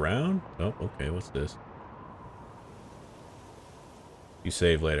wander around? Oh, okay, what's this? You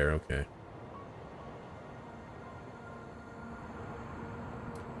save later, okay.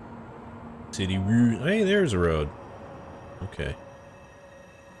 City route. Hey, there's a road. Okay.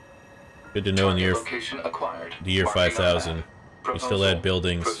 Good to know in the year 5000, we still had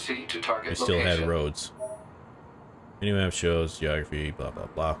buildings, we still had roads. Minimap shows geography, blah blah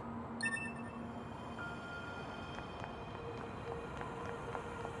blah.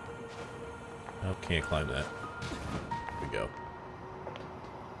 Oh, can't climb that. Here we go.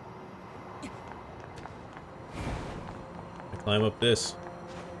 I climb up this.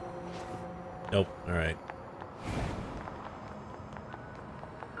 Nope, alright.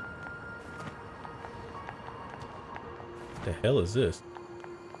 What the hell is this?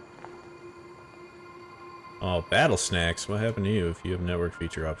 Oh, battle snacks. What happened to you? If you have network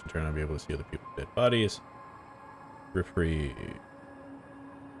feature option turn on, be able to see other people's dead bodies. Reprieve.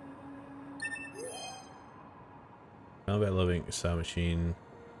 Combat loving saw machine.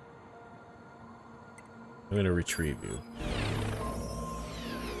 I'm gonna retrieve you.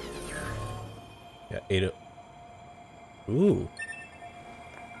 Yeah, 8. Ooh.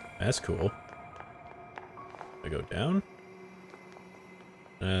 That's cool. I go down?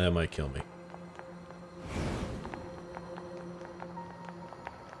 That might kill me.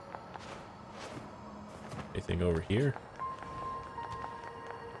 Anything over here?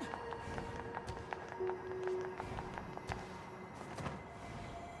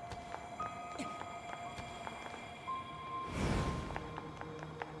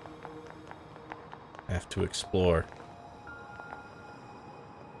 Have to explore.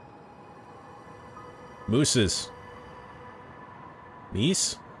 Mooses.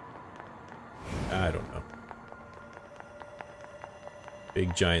 Meese? I don't know.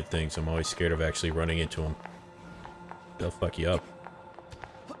 Big giant things. I'm always scared of actually running into them. They'll fuck you up.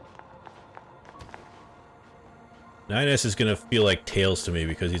 9S is gonna feel like Tails to me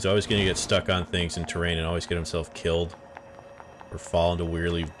because he's always gonna get stuck on things in terrain and always get himself killed. Or fall into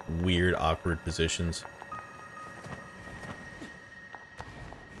weirdly weird, awkward positions.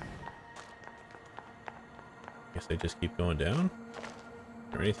 Guess I just keep going down?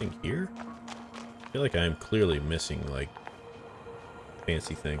 Is there anything here? I feel like I'm clearly missing, like,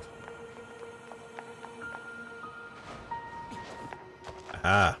 fancy things.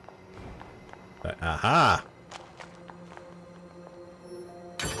 Aha! Aha!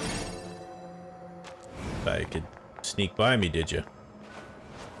 I could sneak by me, did you?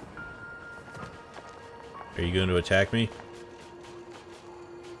 Are you going to attack me?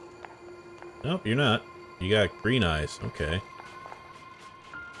 Nope, you're not. You got green eyes. Okay.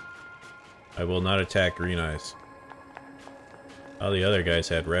 I will not attack green eyes. All the other guys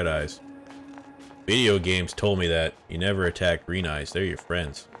had red eyes. Video games told me that. You never attack green eyes. They're your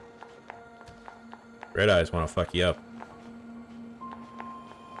friends. Red eyes want to fuck you up.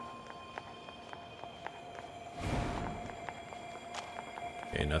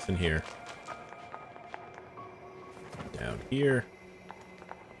 Okay, nothing here. Down here.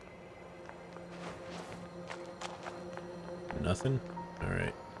 Nothing?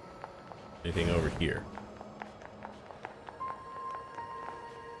 Alright. Anything over here?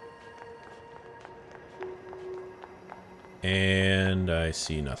 And I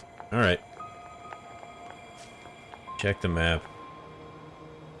see nothing. Alright. Check the map.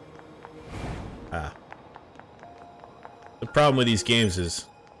 Ah. The problem with these games is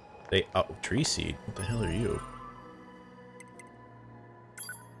they... Oh, tree seed? What the hell are you?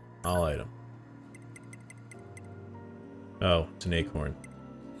 All item. Oh, it's an acorn.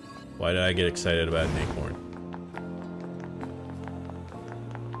 Why did I get excited about an acorn?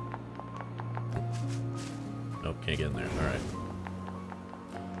 Nope, can't get in there. Alright.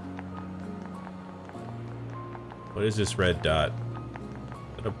 What is this red dot?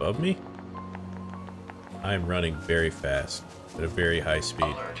 Is it above me? I'm running very fast at a very high speed.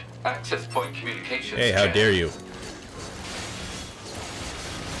 Alert. Access point communications. Hey, how dare you?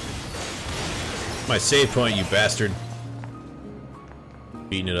 My save point, you bastard.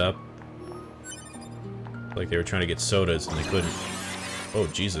 Beating it up. Like they were trying to get sodas and they couldn't. Oh,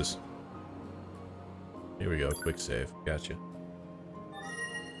 Jesus. Here we go, quick save. Gotcha.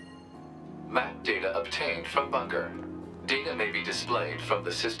 Map data obtained from bunker. Data may be displayed from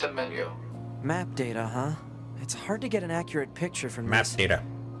the system menu. Map data, huh? It's hard to get an accurate picture from Map this. data.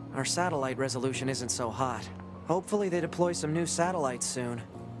 Our satellite resolution isn't so hot. Hopefully they deploy some new satellites soon.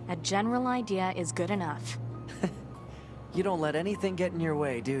 A general idea is good enough. You don't let anything get in your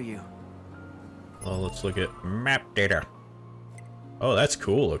way, do you? Well, let's look at map data. Oh, that's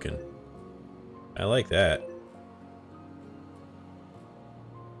cool looking. I like that.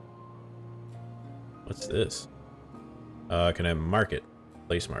 What's this? Can I mark it?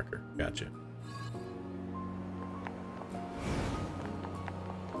 Place marker. Gotcha.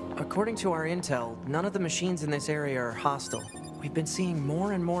 According to our intel, none of the machines in this area are hostile. We've been seeing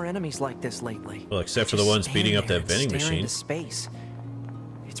more and more enemies like this lately. Well, except for the Just ones beating up stand that there and vending stare into machine. space.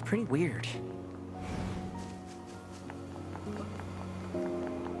 It's pretty weird.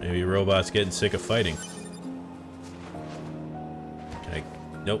 Maybe robots getting sick of fighting. Can I?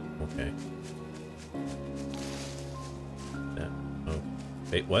 Nope. Okay. Oh.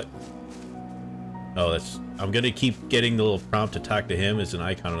 Wait, what? Oh, that's... I'm gonna keep getting the little prompt to talk to him as an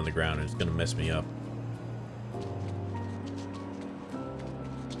icon on the ground, and it's gonna mess me up.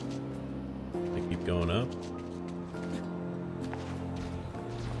 I keep going up.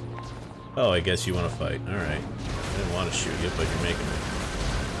 Oh, I guess you want to fight. Alright. I didn't want to shoot you, but you're making me.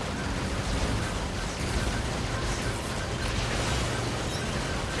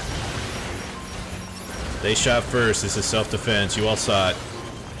 They shot first. This is self-defense. You all saw it.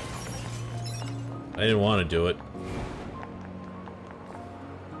 I didn't want to do it.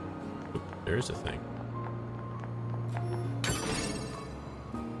 Oop, there is a thing.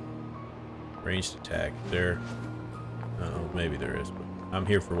 Ranged attack. There. Oh, maybe there is, but I'm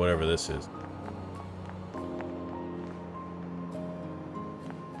here for whatever this is.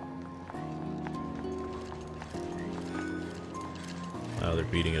 Oh, they're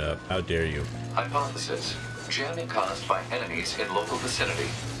beating it up. How dare you? Hypothesis. Jamming caused by enemies in local vicinity.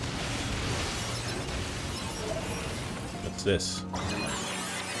 What's this?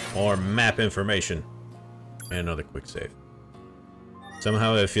 More map information. And another quick save.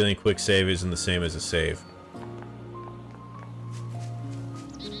 Somehow I have a feeling quick save isn't the same as a save.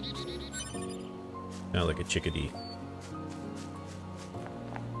 Sound like a chickadee.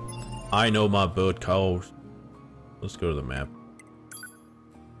 I know my bird calls. Let's go to the map.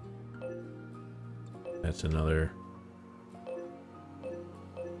 That's another...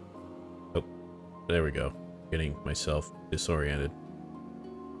 Oh, there we go. Getting myself disoriented.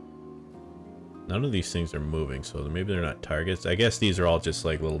 None of these things are moving, so maybe they're not targets. I guess these are all just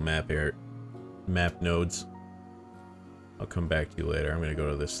like little map nodes. I'll come back to you later. I'm gonna go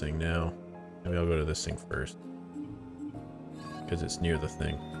to this thing now. Maybe I'll go to this thing first. Because it's near the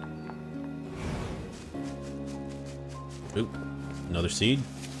thing. Oop. Another seed?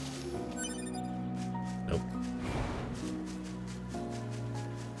 Nope.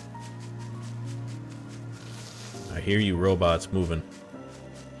 I hear you robots moving.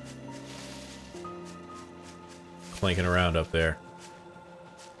 Clanking around up there.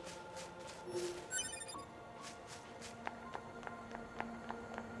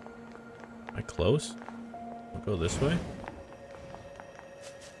 Am I close? I'll go this way.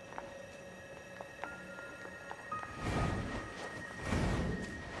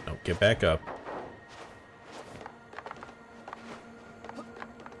 get back up.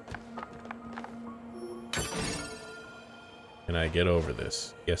 Can I get over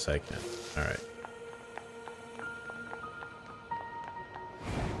this? Yes, I can. Alright.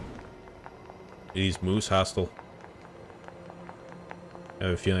 These moose hostile. I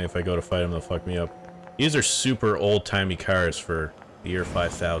have a feeling if I go to fight them, they'll fuck me up. These are super old-timey cars for the year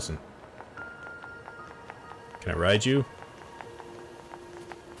 5000. Can I ride you?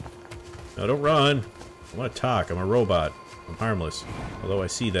 No, don't run. I want to talk. I'm a robot. I'm harmless. Although I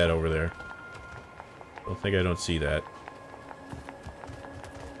see that over there. Don't think I don't see that.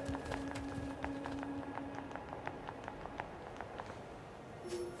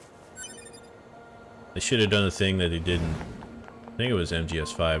 They should have done the thing that they didn't. I think it was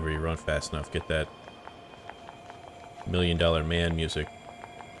MGS5 where you run fast enough, get that $1 Million Man music.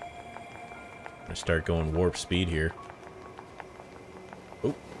 I start going warp speed here.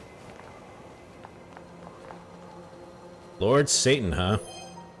 Oh. Lord Satan, huh?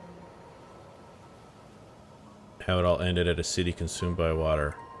 How it all ended at a city consumed by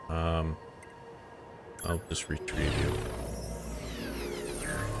water. I'll just retrieve you.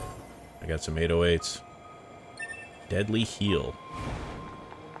 I got some 808s. Deadly heal.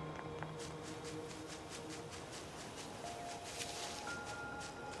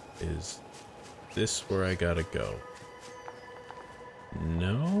 Is this where I gotta go?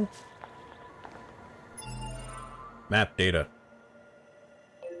 No? Map data.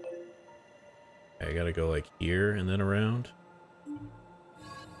 I gotta go like here and then around.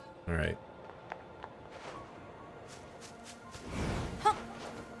 Alright.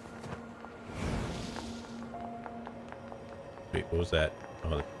 Wait, what was that?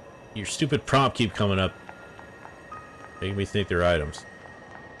 Oh, your stupid prompt keep coming up. Making me think they're items.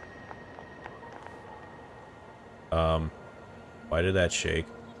 Why did that shake?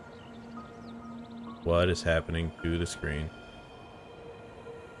 What is happening to the screen?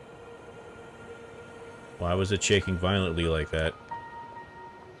 Why was it shaking violently like that?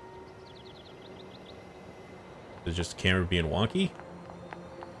 Is it just the camera being wonky?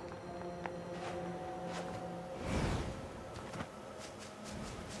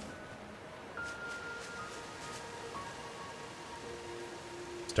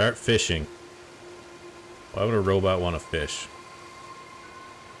 Start fishing. Why would a robot want to fish?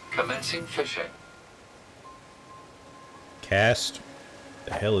 Commencing fishing. Cast?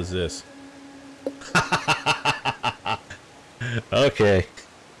 The hell is this? Okay.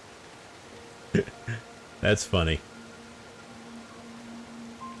 That's funny.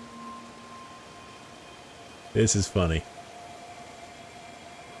 This is funny.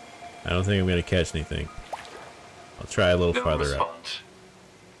 I don't think I'm gonna catch anything. I'll try a little farther up.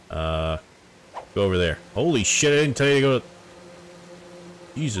 Go over there. Holy shit, I didn't tell you to go to...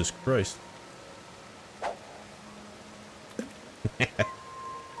 Jesus Christ.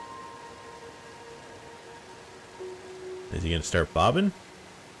 Is he gonna start bobbing?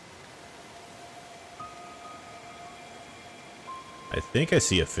 I think I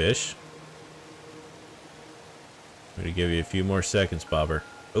see a fish. I'm gonna give you a few more seconds, Bobber.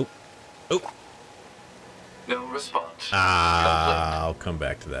 Oh. Oh. No response. Ah, I'll come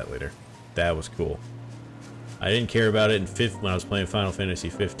back to that later. That was cool. I didn't care about it in when I was playing Final Fantasy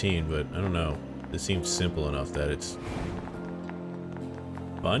 15, but I don't know. This seems simple enough that it's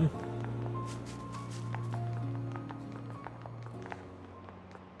fun.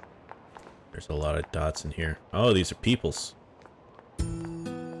 There's a lot of dots in here. Oh, these are peoples.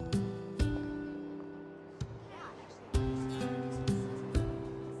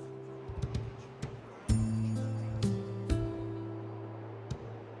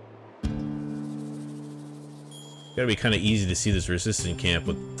 Gotta be kind of easy to see this resistance camp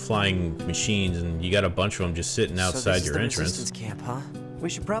with flying machines, and you got a bunch of them just sitting outside your entrance. Resistance camp, huh? We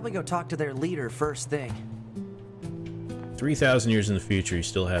should probably go talk to their leader first thing. 3,000 years in the future, you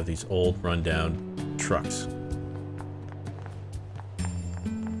still have these old, rundown trucks.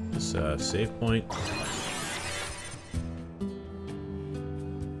 This save point.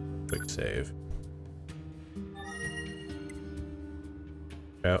 Quick save.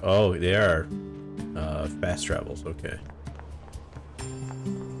 Oh, they are. Fast travels, okay.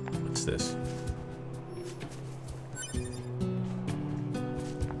 What's this?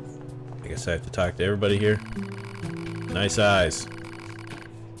 I guess I have to talk to everybody here. Nice eyes.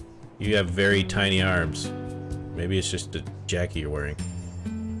 You have very tiny arms. Maybe it's just a jacket you're wearing.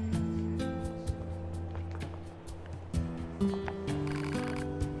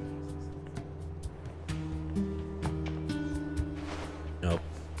 Nope.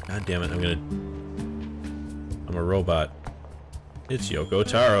 God damn it, I'm a robot. It's Yoko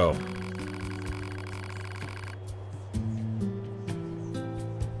Taro.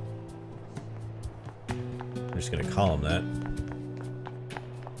 I'm just gonna call him that.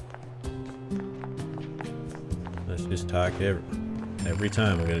 Let's just talk every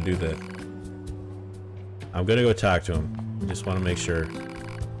time. I'm gonna do that. I'm gonna go talk to him. I just want to make sure.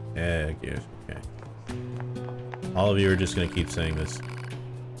 Yeah, good. Okay. All of you are just gonna keep saying this.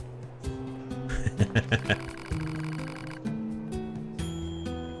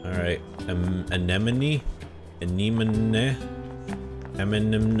 Alright. Anemone? Anemone?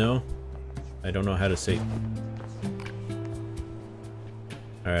 Amenemno? I don't know how to say.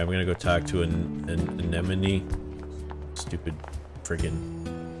 Alright, I'm gonna go talk to an anemone. Stupid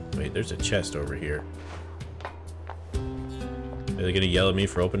friggin'. Wait, there's a chest over here. Are they gonna yell at me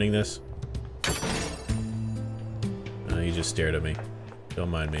for opening this? He just stared at me. Don't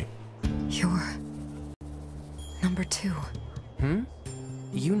mind me. You're... number 2. Hmm?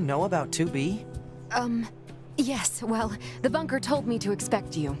 You know about 2B? Yes, well, the bunker told me to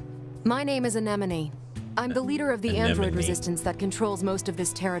expect you. My name is Anemone. I'm the leader of the android resistance that controls most of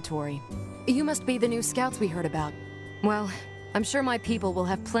this territory. You must be the new scouts we heard about. Well, I'm sure my people will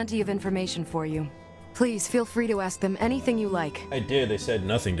have plenty of information for you. Please feel free to ask them anything you like. I did, they said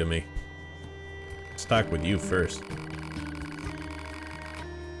nothing to me. Let's talk with you first.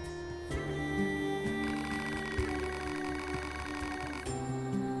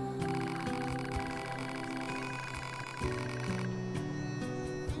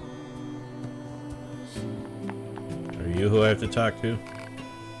 Are you who I have to talk to?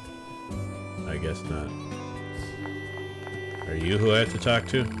 I guess not. Are you who I have to talk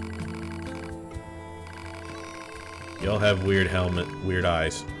to? Y'all have weird weird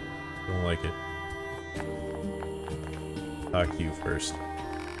eyes. Don't like it. Talk to you first.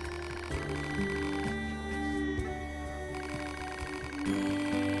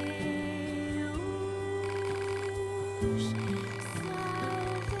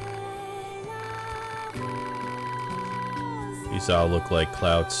 These all look like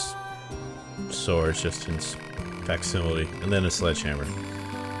Cloud's swords, just in facsimile, and then a sledgehammer.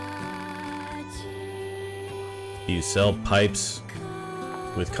 You sell pipes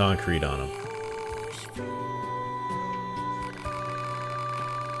with concrete on them.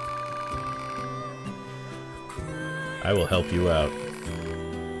 I will help you out.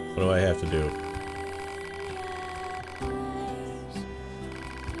 What do I have to do?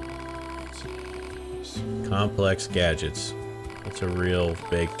 Complex gadgets. That's a real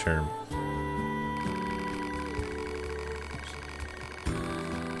vague term.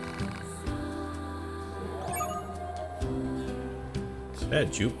 Is that a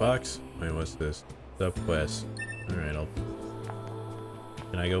jukebox? Wait, what's this? Sub quest. Alright,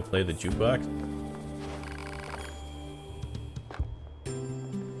 Can I go play the jukebox?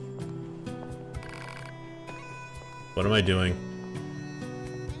 What am I doing?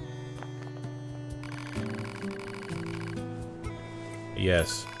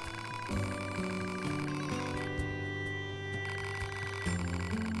 Yes.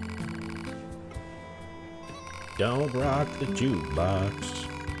 Don't rock the jukebox.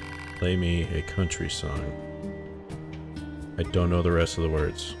 Play me a country song. I don't know the rest of the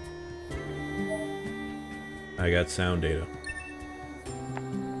words. I got sound data.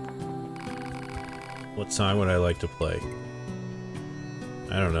 What song would I like to play?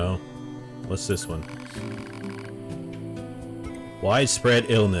 I don't know. What's this one? Widespread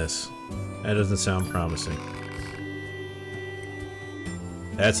illness. That doesn't sound promising.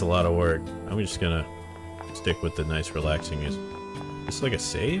 That's a lot of work. I'm just gonna stick with the nice relaxing music. Is this like a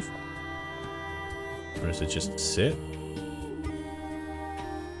save? Or is it just sit?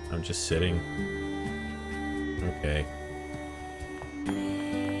 I'm just sitting. Okay.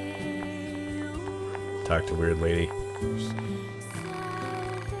 Talk to weird lady.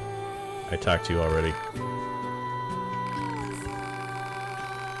 I talked to you already.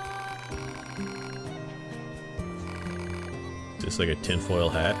 Just like a tinfoil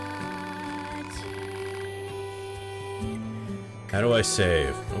hat. How do I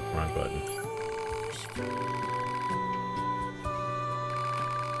save? Oh, wrong button.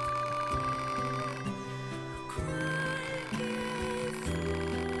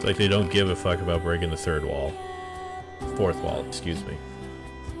 It's like they don't give a fuck about breaking the third wall. Fourth wall, excuse me.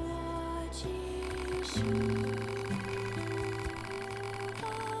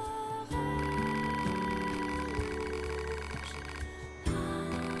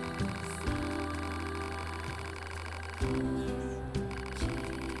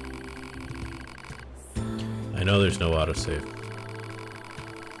 I know there's no autosave.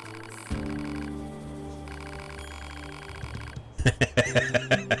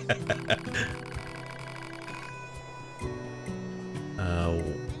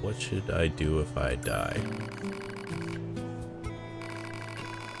 What should I do if I die?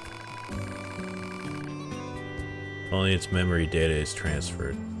 Only its memory data is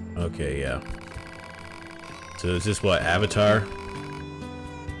transferred. Okay, yeah. So is this what, Avatar?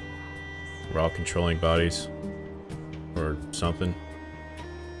 We're all controlling bodies? Or something?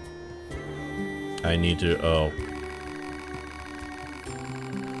 I need to, oh.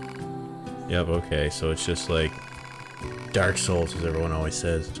 Yep, okay, so it's just like Dark Souls, as everyone always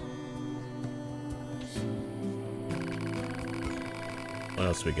says. What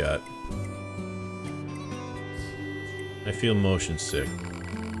else we got? I feel motion sick.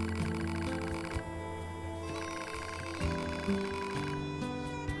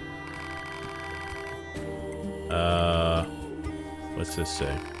 What's this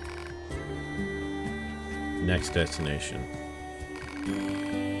say? Next destination.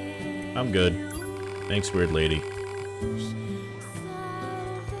 I'm good. Thanks, weird lady.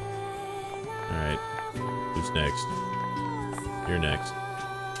 Alright. Who's next? You're next.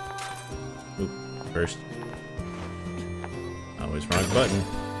 Oop, first. Always wrong button.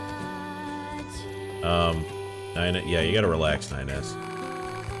 9, yeah, you gotta relax, 9S.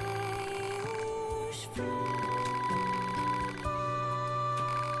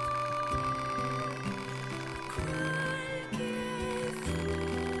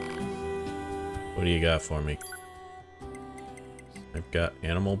 What do you got for me? I've got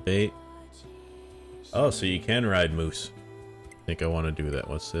animal bait. Oh, so you can ride moose. I think I want to do that.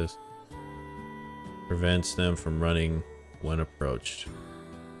 What's this? Prevents them from running when approached.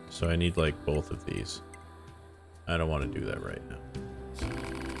 So I need like both of these. I don't want to do that right now.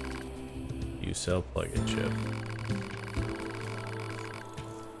 You sell plug-in chip.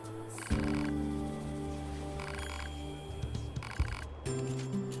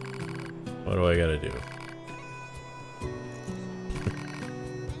 What do I gotta do?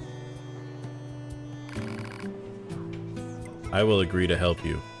 I will agree to help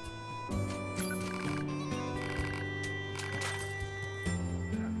you.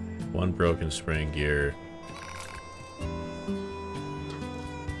 One broken spring gear.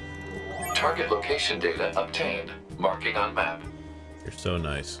 Target location data obtained. Marking on map. You're so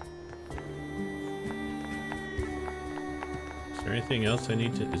nice. Is there anything else I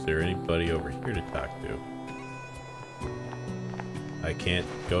need to... Is there anybody over here to talk to? I can't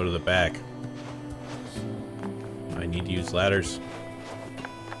go to the back. I need to use ladders.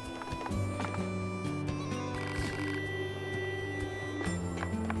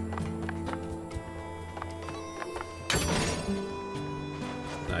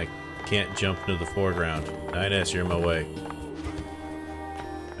 I can't jump into the foreground. 9S, you're in my way.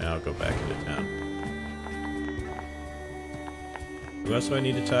 Now I'll go back into town. Who else do I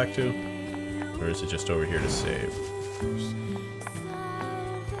need to talk to? Or is it just over here to save?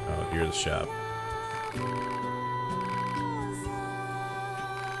 Oh, here's the shop.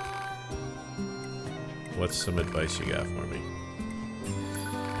 What's some advice you got for me?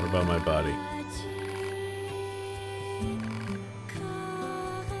 What about my body?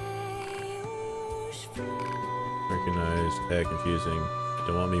 Recognized, tag confusing.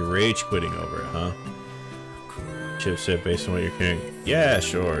 Don't want me rage quitting over it, huh? Chipset based on what you're carrying. Yeah,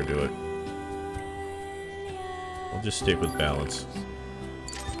 sure, do it. I'll just stick with balance.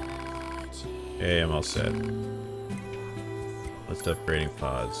 Hey, I'm all set. Let's upgrading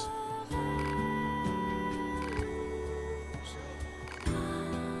pods.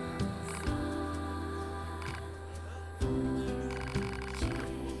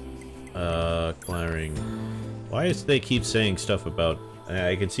 Acquiring. Why is they keep saying stuff about...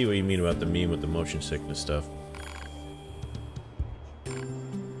 I can see what you mean about the meme with the motion sickness stuff.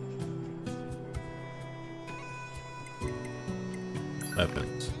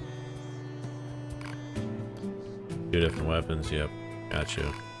 Weapons. 2 different weapons, yep.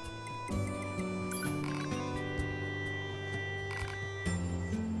 Gotcha.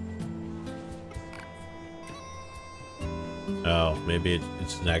 Oh, maybe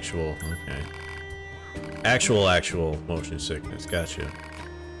it's an actual... Okay. Actual motion sickness. Gotcha.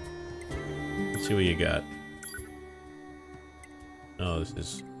 Let's see what you got. Oh, this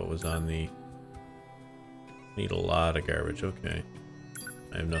is what was on the... Need a lot of garbage. Okay.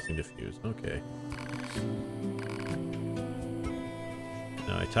 I have nothing to fuse. Okay.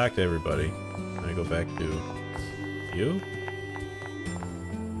 Now I talk to everybody. I go back to... You?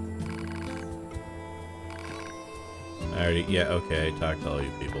 I already... Yeah, okay. I talked to all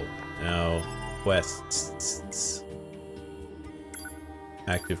you people. Now... Quests.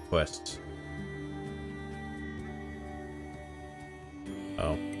 Active quests.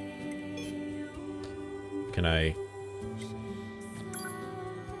 Oh. Can I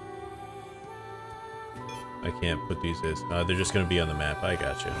can't put these as... they're just going to be on the map. I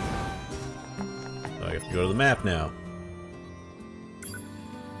gotcha. So I have to go to the map now.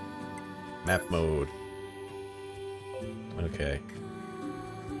 Map mode. Okay.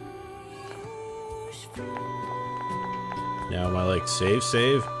 Now am I like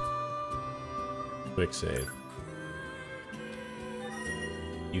save? Quick save.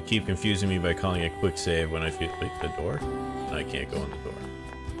 You keep confusing me by calling it quick save when I click the door. I can't go in the door.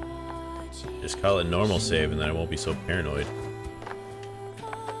 Just call it normal save and then I won't be so paranoid.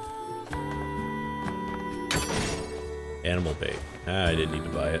 Animal bait. I didn't need to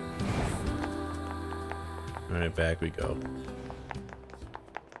buy it. Alright, back we go.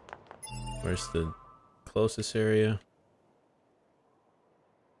 Where's the closest area?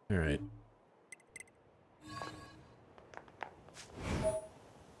 Alright.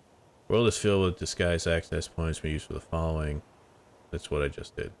 World is filled with disguised access points we use for the following. That's what I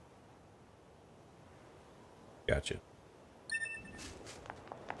just did. Gotcha.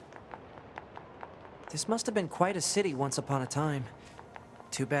 This must have been quite a city once upon a time.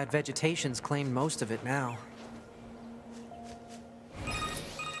 Too bad vegetation's claimed most of it now.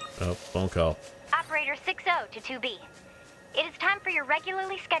 Oh, phone call. Operator 60 to 2B. It is time for your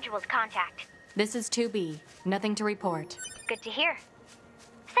regularly scheduled contact. This is 2B. Nothing to report. Good to hear.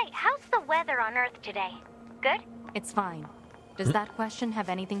 Say, how's the weather on Earth today? Good? It's fine. Does that question have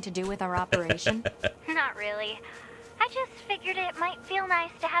anything to do with our operation? Not really. I just figured it might feel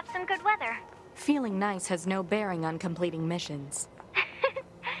nice to have some good weather. Feeling nice has no bearing on completing missions.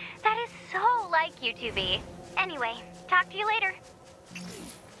 That is so like you, 2B. Anyway, talk to you later.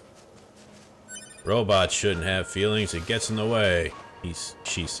 Robots shouldn't have feelings. It gets in the way.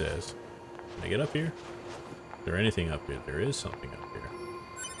 She says. Can I get up here? Is there anything up here? There is something up here.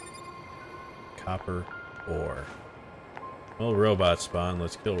 Copper ore. Well, robots spawn.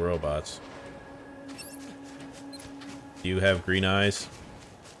 Let's kill robots. Do you have green eyes?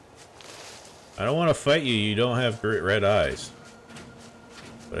 I don't want to fight you. You don't have red eyes.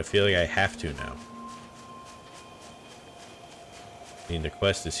 But I feel like I have to now. I mean, the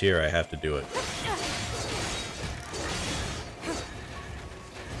quest is here. I have to do it.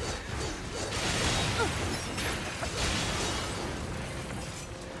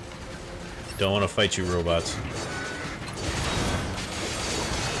 Don't want to fight you, robots.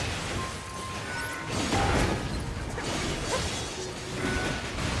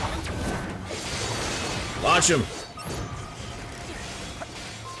 Launch him!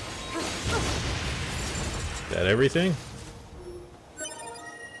 Is that everything?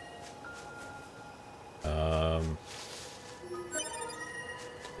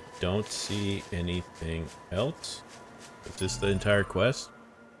 Don't see anything else. Is this the entire quest?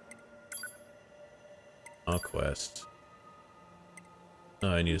 All quests. Oh,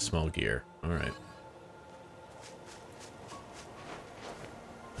 I need a small gear. Alright.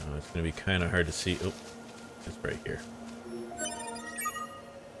 Oh, it's gonna be kind of hard to see. Oh, it's right here.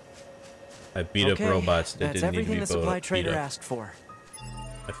 I beat up robots that didn't need to be the supply trader asked for.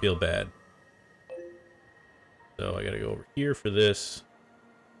 I feel bad. So I gotta go over here for this.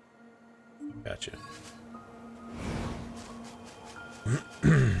 Gotcha.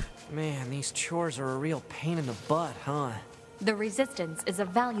 Man, these chores are a real pain in the butt, huh? The Resistance is a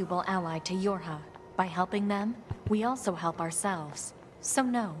valuable ally to Yorha. By helping them, we also help ourselves. So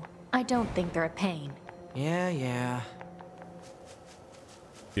no, I don't think they're a pain. Yeah.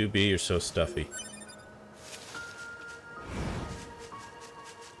 2B, you're so stuffy.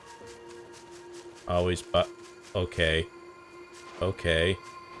 Always okay. Okay.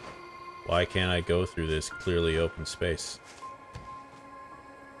 Why can't I go through this clearly open space?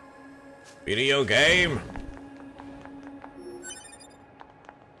 Video game!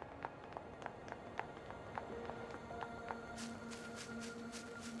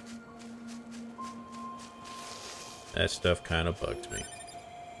 That stuff kind of bugs me.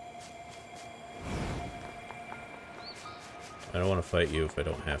 I don't want to fight you if I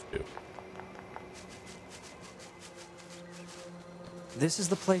don't have to. This is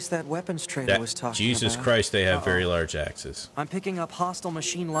the place that weapons trader was talking Jesus about. Christ, they have very large axes. I'm picking up hostile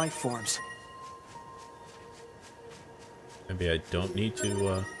machine life forms. Maybe I don't need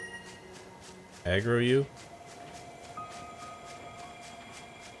to aggro you.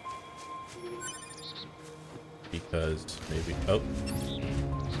 Because maybe... Oh.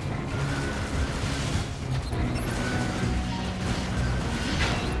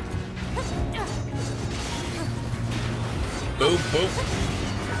 Boop, boop.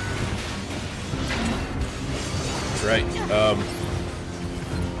 That's right.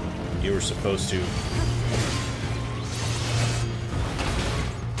 You were supposed to.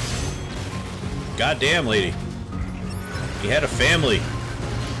 Goddamn, lady. He had a family.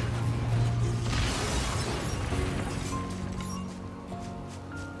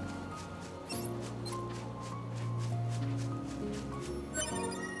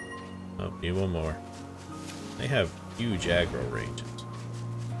 Oh, need one more. They have huge aggro ranges.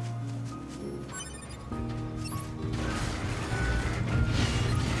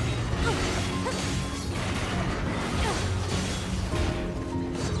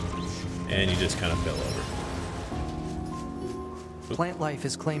 And you just kind of fell over. Plant life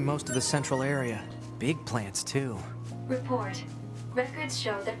has claimed most of the central area. Big plants, too. Report. Records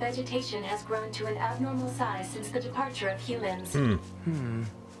show that vegetation has grown to an abnormal size since the departure of humans.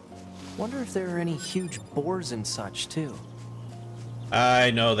 Wonder if there are any huge boars and such, too.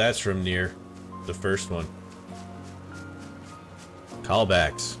 I know that's from Nier, the first one.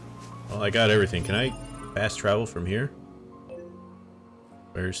 Callbacks. Well, I got everything. Can I fast travel from here?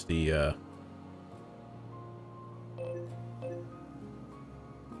 Where's the,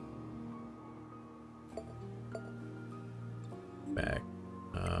 back.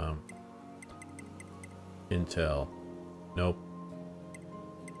 Intel. Nope.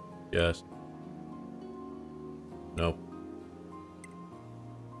 Just. Nope.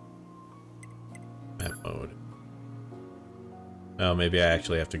 Map mode. Oh, maybe I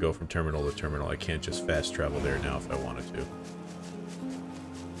actually have to go from terminal to terminal. I can't just fast travel there now if I wanted to.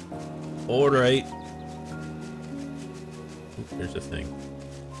 Alright. There's a thing.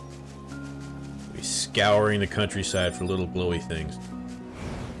 We're scouring the countryside for little glowy things.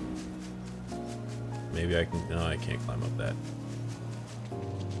 Maybe I can... No, I can't climb up that.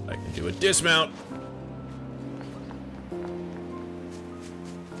 I can do a dismount!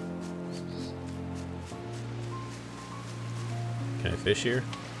 Can I fish here?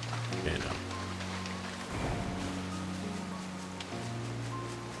 Okay, no.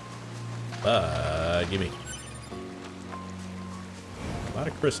 Gimme. A lot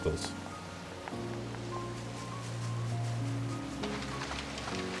of crystals.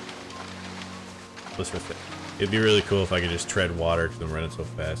 What's with it? It'd be really cool if I could just tread water because I'm running so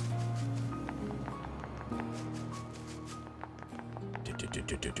fast.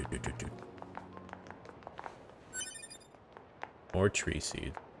 More tree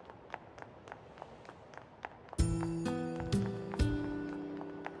seed.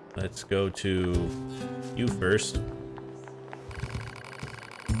 Let's go to you first.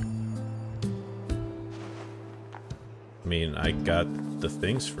 I mean, I got the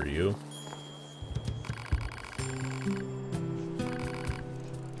things for you.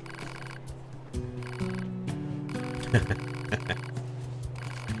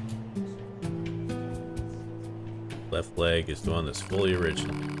 Left leg is the one that's fully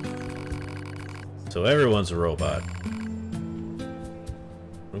original. So everyone's a robot.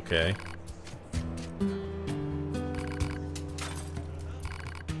 Okay.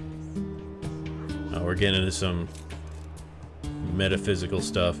 Now we're getting into some metaphysical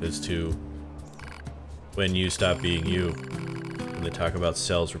stuff as to when you stop being you. When they talk about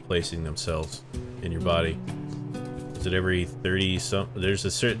cells replacing themselves in your body. Is it every 30 something? There's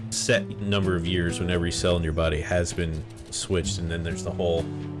a certain set number of years when every cell in your body has been switched, and then there's the whole,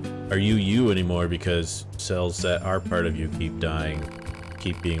 are you you anymore because cells that are part of you keep dying,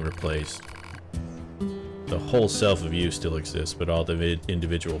 keep being replaced. The whole self of you still exists, but all the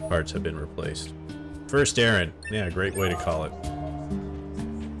individual parts have been replaced. First Aaron. Yeah, great way to call it.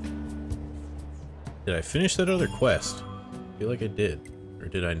 Did I finish that other quest? I feel like I did. Or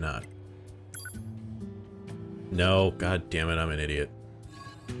did I not? No, god damn it, I'm an idiot.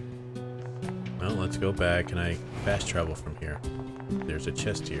 Well, let's go back. Can I fast travel from here? There's a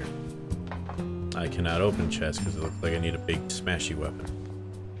chest here. I cannot open chest because it looks like I need a big smashy weapon.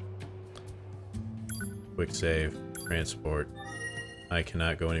 Quick save. Transport. I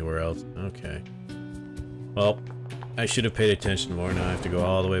cannot go anywhere else. Okay. Well, I should have paid attention more. Now I have to go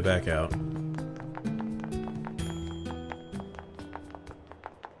all the way back out.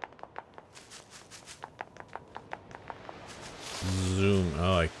 Zoom.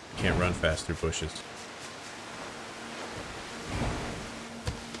 Oh, I can't run fast through bushes.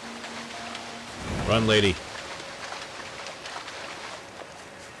 Run, lady.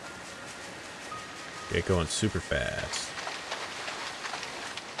 Get going super fast.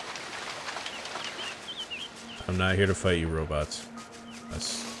 I'm not here to fight you, robots.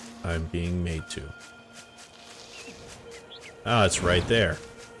 I'm being made to. Oh, it's right there.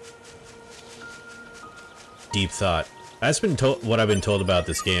 Deep thought. That's been told. What I've been told about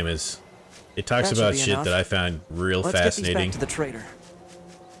this game is, it talks about shit that I found real fascinating. Let's get these back to the trader.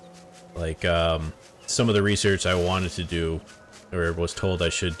 Like, some of the research I wanted to do, or was told I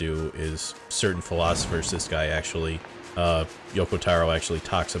should do, is certain philosophers this guy actually, Yoko Taro actually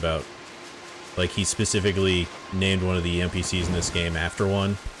talks about. Like, he specifically named one of the NPCs in this game after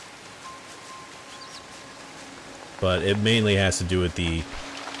one. But it mainly has to do with the,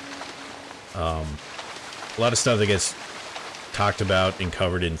 a lot of stuff that gets talked about and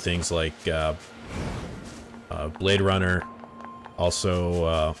covered in things like, Blade Runner,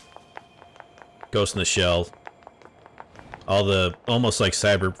 also, Ghost in the Shell. All the almost like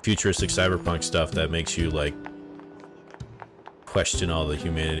futuristic cyberpunk stuff that makes you like question all the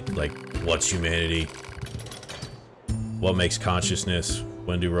humanity, like what's humanity? What makes consciousness?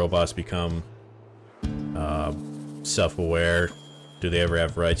 When do robots become self-aware? Do they ever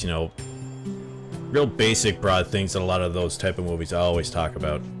have rights? You know, real basic, broad things that a lot of those type of movies always talk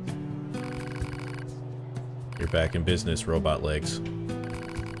about. You're back in business, robot legs.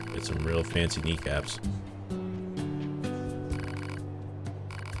 Get some real fancy kneecaps.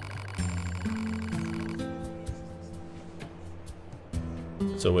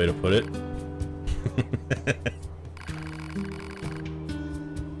 That's a way to put it.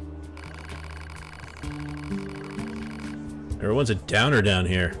 Everyone's a downer down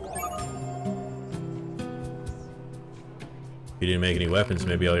here. If you didn't make any weapons,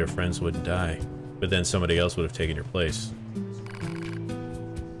 maybe all your friends wouldn't die. But then somebody else would have taken your place.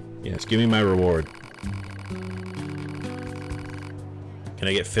 Yes, give me my reward. Can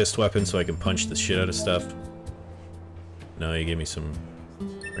I get fist weapons so I can punch the shit out of stuff? No, you gave me some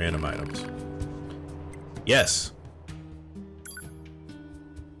random items. Yes!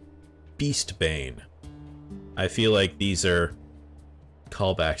 Beastbane. I feel like these are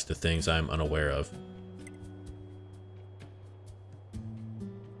callbacks to things I'm unaware of.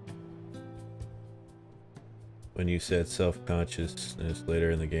 When you said self-consciousness later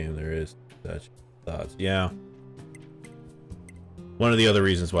in the game, there is such thoughts. Yeah. One of the other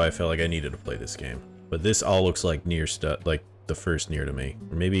reasons why I felt like I needed to play this game. But this all looks like Nier stuff, like the first Nier to me.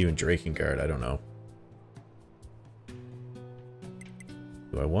 Or maybe even Drakengard, I don't know.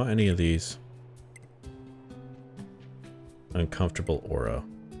 Do I want any of these? Uncomfortable aura.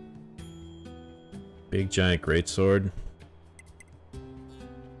 Big giant greatsword.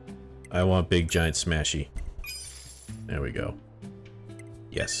 I want big giant smashy. There we go.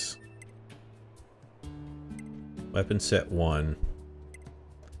 Yes. Weapon set 1.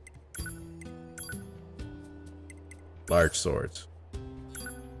 Large swords.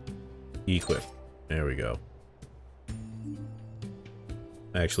 Equip. There we go.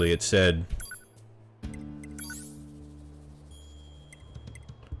 Actually, it said...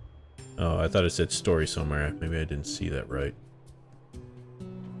 Oh, I thought it said story somewhere. Maybe I didn't see that right.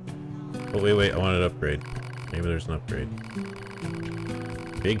 Oh, wait, I want an upgrade. Maybe there's an upgrade.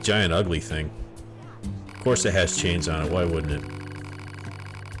 Big, giant, ugly thing. Of course it has chains on it. Why wouldn't it?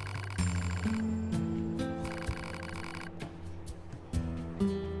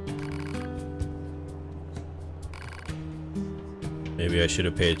 Maybe I should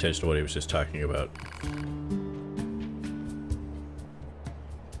have paid attention to what he was just talking about.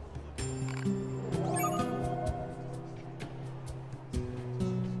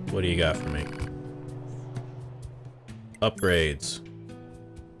 What do you got for me? Upgrades.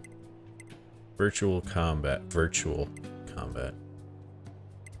 Virtual combat.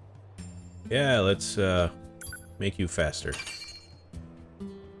 Yeah, let's make you faster.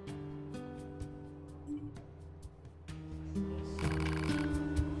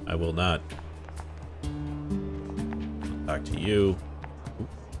 I will not. Talk to you.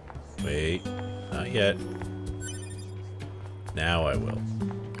 Wait, not yet. Now I will.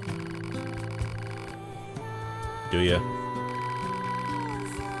 Do ya?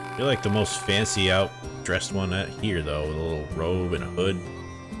 You're like the most fancy out dressed one out here though, with a little robe and a hood.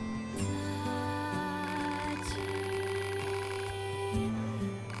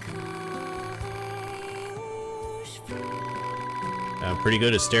 I'm pretty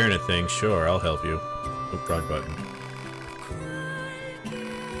good at staring at things, sure, I'll help you. Look, frog button.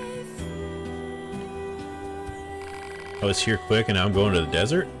 I was here quick and now I'm going to the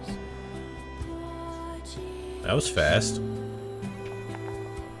desert? That was fast.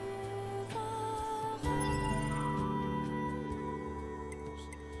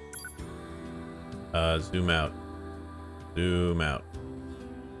 Zoom out. Zoom out.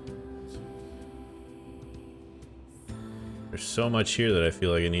 There's so much here that I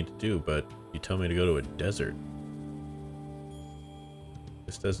feel like I need to do, but you tell me to go to a desert.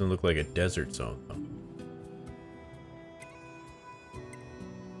 This doesn't look like a desert zone, though.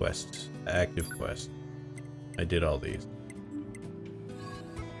 Quests. Active quest. I did all these.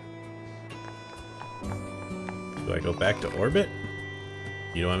 Do I go back to orbit?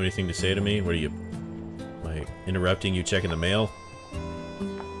 You don't have anything to say to me? What are you... Am I interrupting you checking the mail?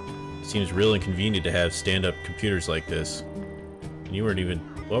 It seems real inconvenient to have stand-up computers like this. And you weren't even...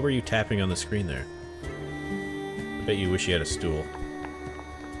 What were you tapping on the screen there? I bet you wish you had a stool.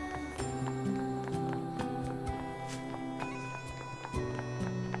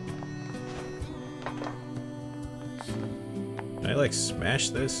 Can I, like,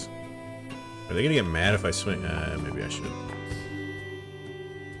 smash this? Are they gonna get mad if I swing? Maybe I should.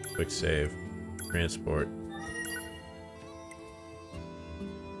 Quick save. Transport.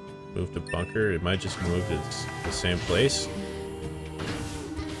 Move to bunker. It might just move to the same place.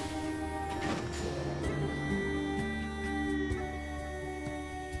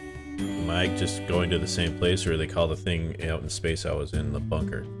 Am I just going to the same place, or do they call the thing out in space I was in the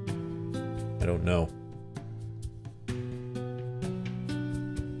bunker? I don't know.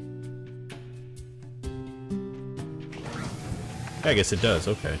 I guess it does,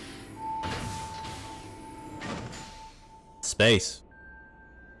 okay. Space.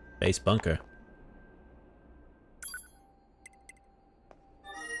 Space bunker.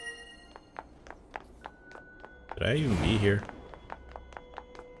 Did I even be here?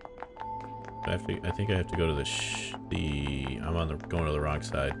 I think I have to go to I'm going to the wrong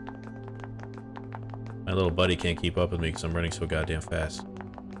side. My little buddy can't keep up with me because I'm running so goddamn fast.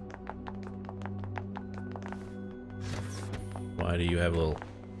 Why do you have a little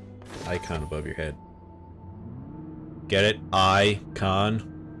icon above your head? Get it? Icon?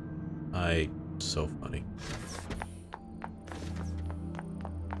 So funny.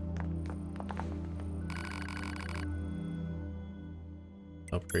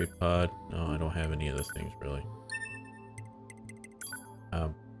 Upgrade pod? No, I don't have any of those things really.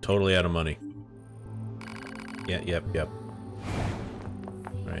 I'm totally out of money. Yeah, yep.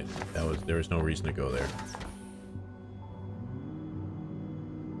 Right, there was no reason to go there.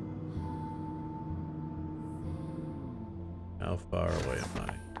 How far away am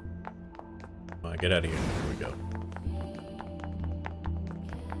I? Come on, get out of here. Here we go.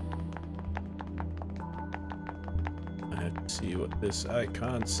 I have to see what this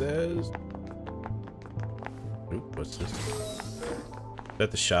icon says. Oop, what's this? Is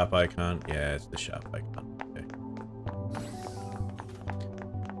that the shop icon? Yeah, it's the shop icon. Okay.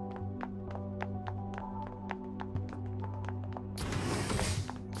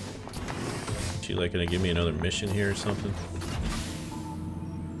 Is she like gonna give me another mission here or something?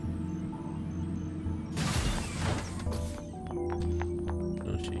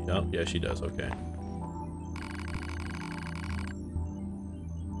 Oh, yeah, she does. Okay.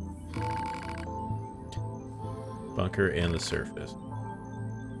 Bunker and the surface.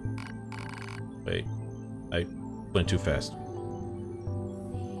 Wait. I went too fast.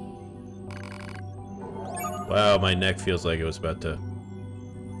 Wow, my neck feels like it was about to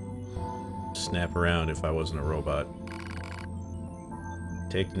snap around if I wasn't a robot.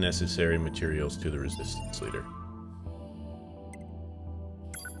 Take the necessary materials to the resistance leader.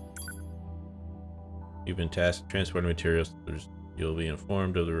 You've been tasked with transporting materials. You'll be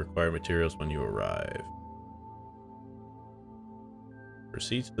informed of the required materials when you arrive.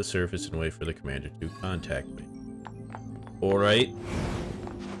 Proceed to the surface and wait for the commander to contact me. Alright.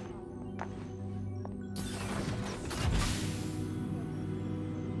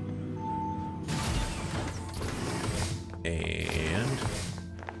 And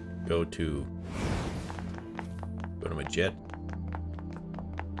go to my jet.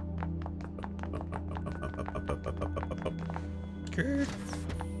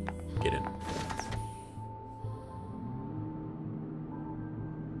 Get in.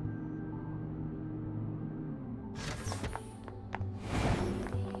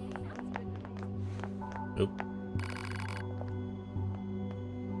 Nope.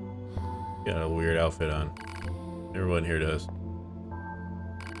 Got a weird outfit on. Everyone here does.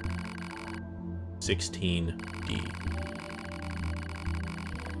 16D.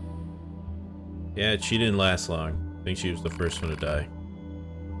 Yeah, she didn't last long. I think she was the first one to die.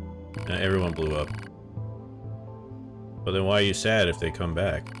 Everyone blew up. But then why are you sad if they come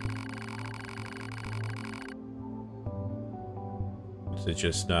back? Is it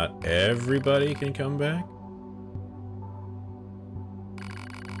just not everybody can come back?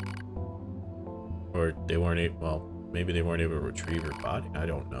 Or they weren't able, well, maybe they weren't able to retrieve her body? I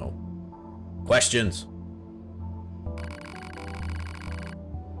don't know. Questions!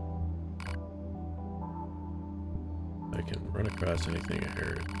 I can run across anything I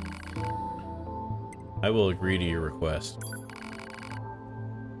heard. I will agree to your request.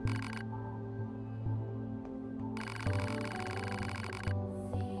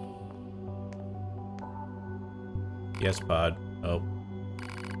 Yes, pod. Oh.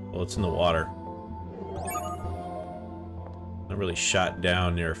 Well, it's in the water. I really shot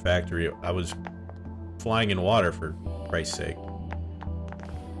down near a factory. I was flying in water, for Christ's sake.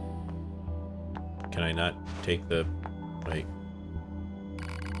 Can I not take the... Wait.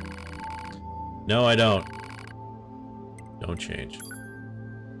 No, I don't. Don't change.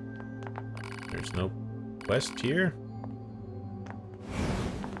 There's no quest here?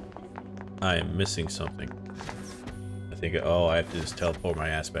 I am missing something. I think, oh, I have to just teleport my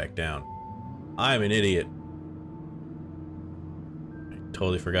ass back down. I'm an idiot. I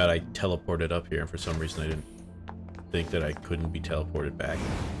totally forgot I teleported up here, and for some reason I didn't think that I couldn't be teleported back.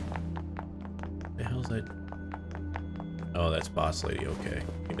 What the hell's that? Oh, that's boss lady. Okay.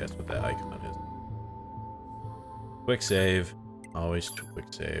 I think that's what that icon is. Quick save. Always quick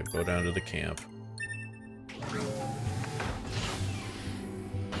save. Go down to the camp.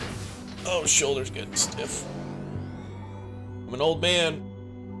 Oh, shoulder's getting stiff. I'm an old man.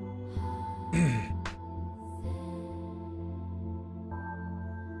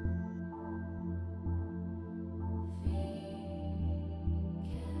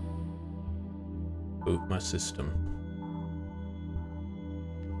 Boot my system.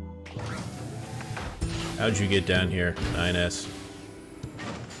 How'd you get down here, 9S?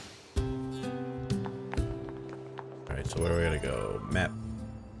 Alright, so where are we gonna go? Map.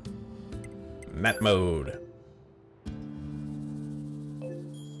 Map mode.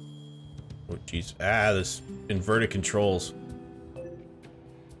 Oh, jeez. Ah, this inverted controls.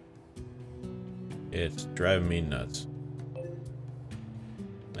 It's driving me nuts.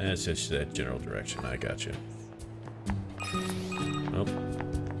 That's just that general direction. I got you. Nope.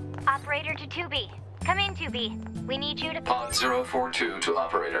 Operator to 2B. Come in, 2B. We need you to... Pod 042 to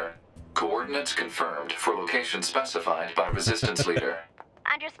operator. Coordinates confirmed for location specified by Resistance Leader.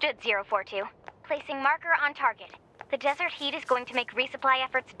 Understood, 042. Placing marker on target. The desert heat is going to make resupply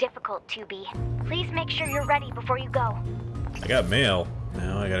efforts difficult, 2B. Please make sure you're ready before you go. I got mail.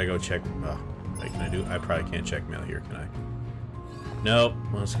 Now I gotta go check... Oh, wait, can I do... I probably can't check mail here, can I? Nope.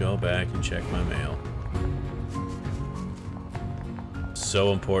 Let's go back and check my mail.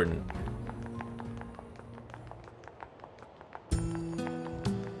 So important.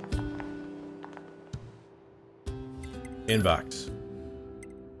 Inbox.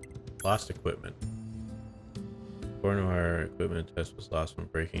 Lost equipment. According to our equipment, test was lost when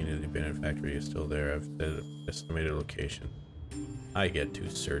breaking into the abandoned factory. Is still there. I've set an estimated location. I get to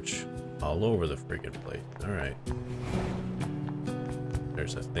search all over the friggin' place. Alright.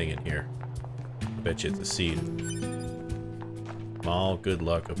 There's a thing in here. I bet you it's a seed. Small good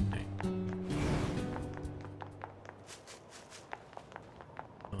luck obtained.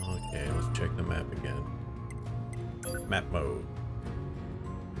 Okay, let's check the map again. Map mode.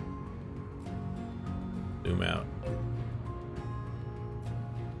 Zoom out.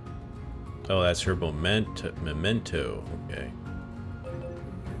 Oh, that's her memento. Okay.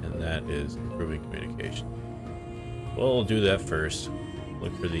 And that is improving communication. Well, we'll do that first.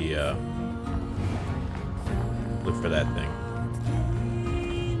 Look for the, look for that thing.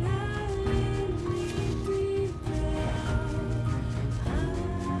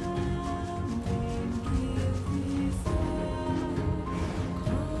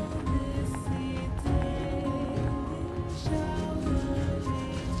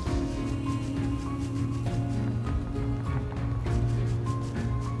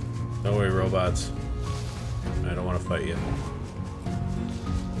 Don't worry, robots. I don't want to fight you.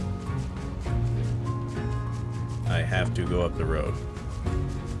 I have to go up the road.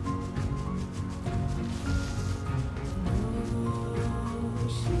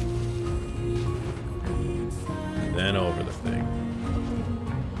 And then over the thing.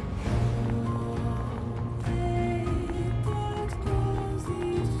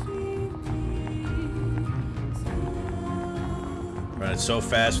 Running so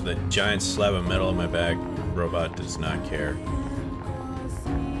fast with a giant slab of metal on my back, robot does not care.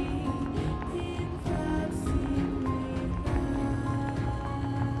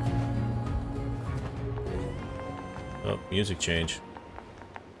 Oh, music change.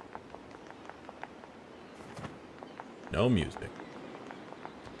 No music.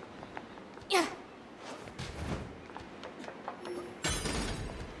 Yeah.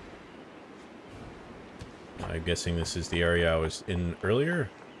 I'm guessing this is the area I was in earlier.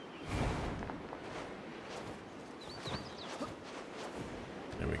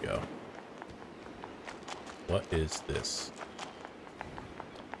 There we go. What is this?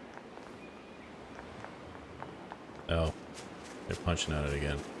 Oh, they're punching at it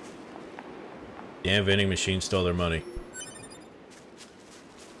again. Damn vending machine stole their money.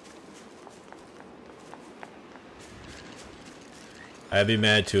 I'd be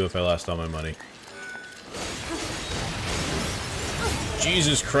mad too if I lost all my money.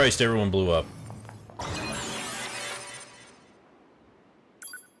 Jesus Christ, everyone blew up.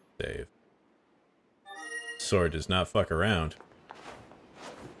 Save. Sword does not fuck around.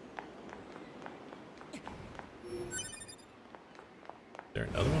 Is there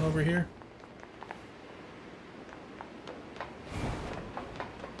another one over here?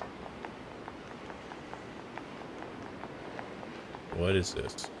 What is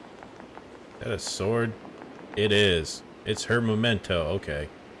this? Is that a sword? It is. It's her memento. Okay.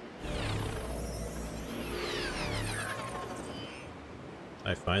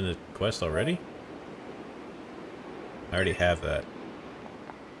 I find the quest already? I already have that.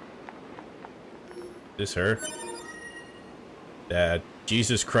 Is this her? Dad.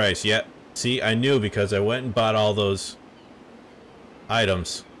 Jesus Christ. Yeah. See, I knew because I went and bought all those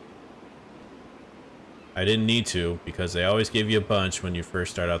items. I didn't need to, because they always give you a bunch when you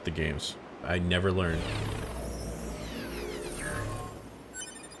first start out the games. I never learned.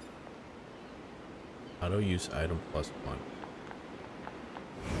 Auto use item +1.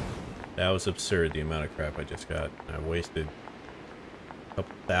 That was absurd, the amount of crap I just got. I wasted a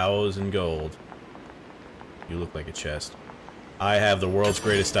couple thousand gold. You look like a chest. I have the world's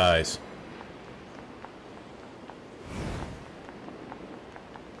greatest eyes.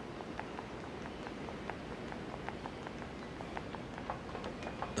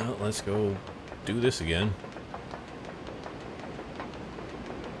 Well, let's go do this again.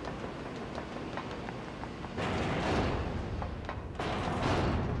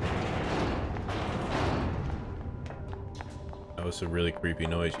 That was a really creepy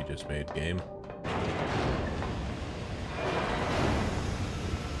noise you just made, game.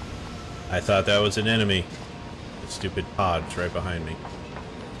 I thought that was an enemy. The stupid pod's right behind me.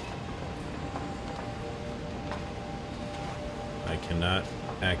 I cannot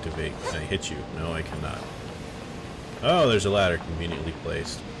activate. Can I hit you? No, I cannot. Oh, there's a ladder conveniently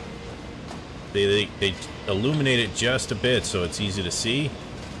placed. They illuminate it just a bit so it's easy to see.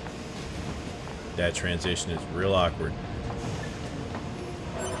 That transition is real awkward.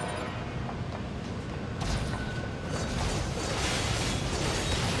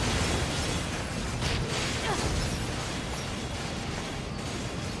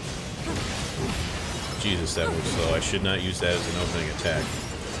 Jesus, that was slow. I should not use that as an opening attack.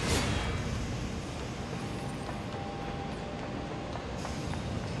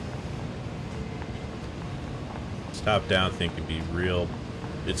 Top-down thing can be real.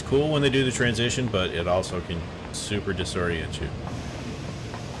 It's cool when they do the transition, but it also can super disorient you.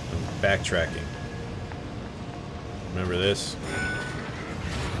 I'm backtracking. Remember this?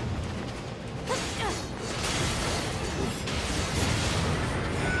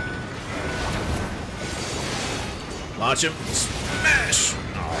 Launch him. Smash!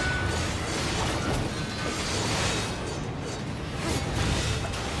 Oh.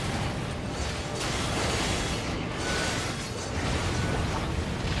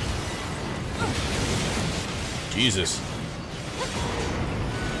 Jesus.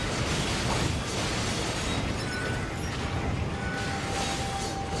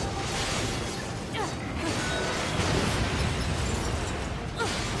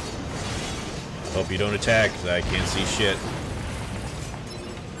 Hope you don't attack, because I can't see shit.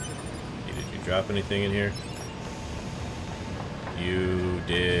 Hey, did you drop anything in here? You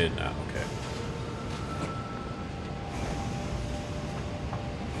did not. Okay.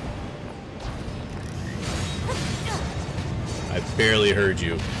 I barely heard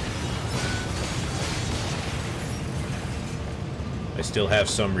you. I still have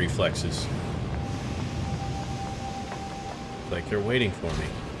some reflexes. Like they're waiting for me.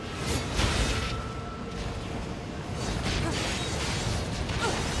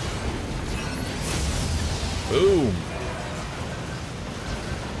 Boom!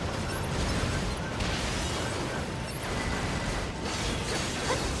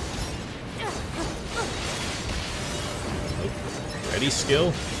 Ready,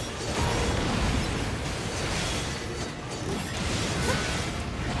 skill?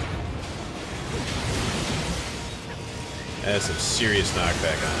 That has some serious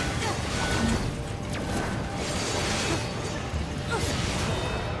knockback on it.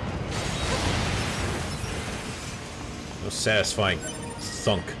 No satisfying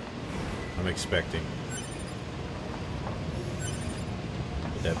thunk I'm expecting.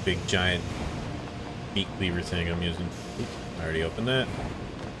 With that big giant meat cleaver thing I'm using. Oop, I already opened that.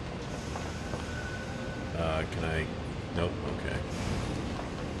 Can I? Nope, okay.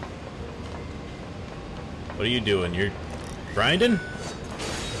 What are you doing? You're grinding?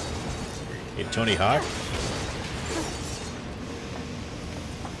 Hey, Tony Hawk?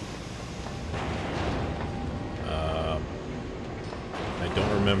 I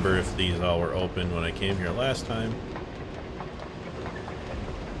don't remember if these all were open when I came here last time.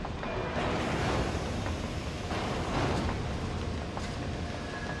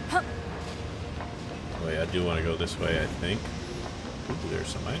 Wait, I do want to go this way, I think. Ooh, there's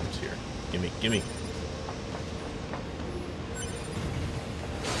some items here. Gimme, gimme.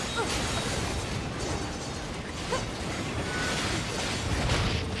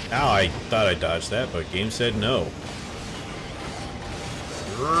 Ow, I thought I dodged that, but game said no.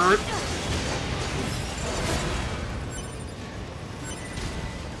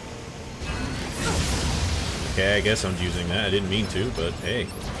 Okay, I guess I'm using that. I didn't mean to, but hey,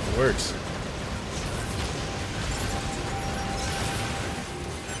 it works.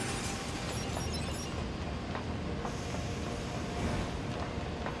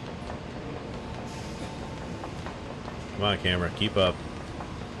 Come on, camera, keep up.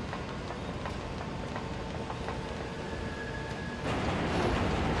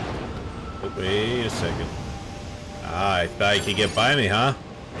 Oh, wait a second. Ah, I thought you could get by me, huh?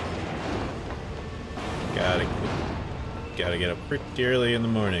 Gotta get up pretty early in the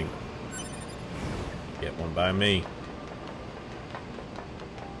morning. Get one by me.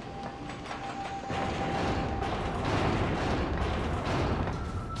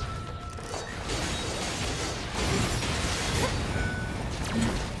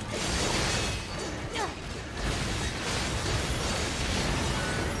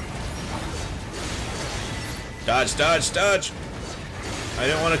 Dodge, dodge, dodge! I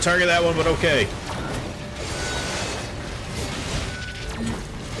didn't want to target that one, but okay.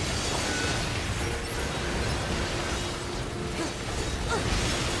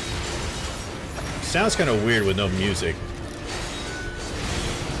 Sounds kind of weird with no music.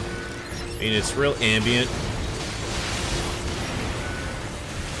 I mean, it's real ambient.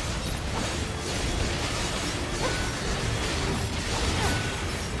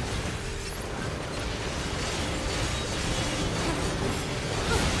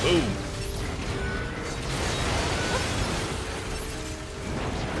 Boom.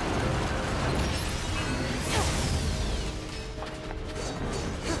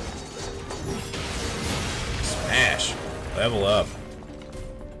 Smash. Level up.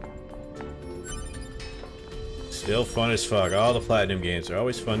 Still fun as fuck. All the Platinum games are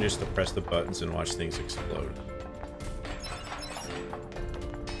always fun just to press the buttons and watch things explode.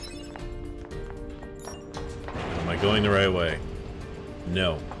 Am I going the right way?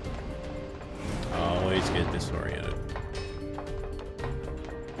 No. Always get disoriented.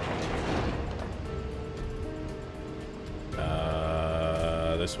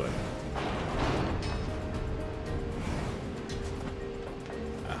 This way.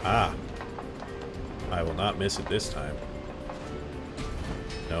 Aha! I will not miss it this time.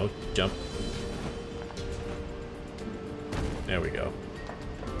 No, jump. There we go.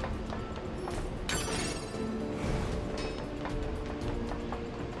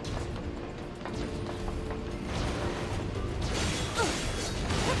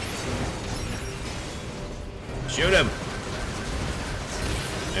 Shoot him!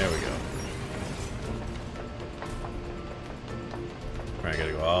 There we go. Alright, I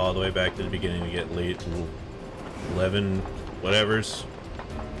gotta go all the way back to the beginning to get late 11 whatevers.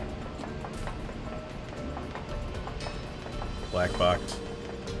 Black box.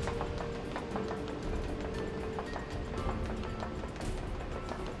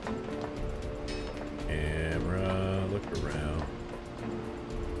 Camera, look around.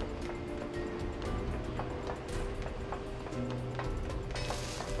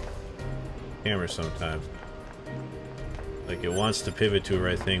 Camera sometimes. Like it wants to pivot to a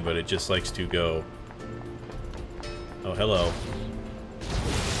right thing, but it just likes to go. Oh, hello.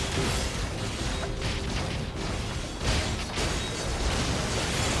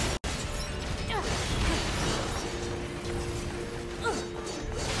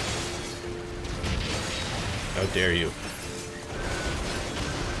 How dare you?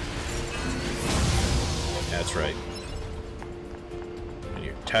 That's right. When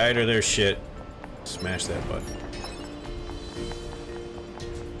you're tired of their shit, smash that button.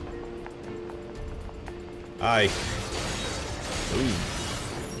 Hi. Ooh.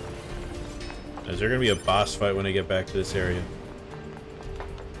 Is there gonna be a boss fight when I get back to this area?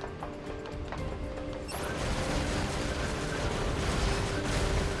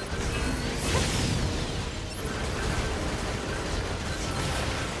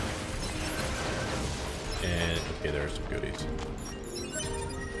 And okay, there are some goodies.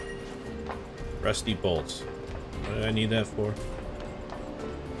 Rusty bolts. What did I need that for?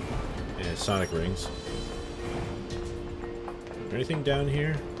 And sonic rings. Is there anything down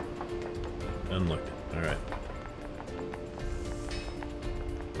here? Unlocked. Alright.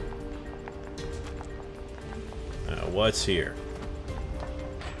 What's here?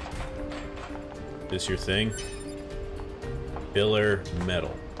 This your thing? Filler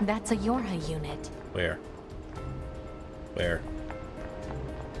metal. That's a Yorha unit. Where? Where?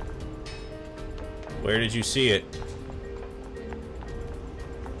 Where did you see it?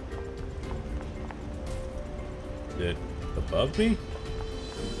 Is it above me?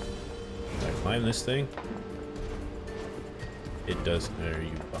 Can I climb this thing? It does. Are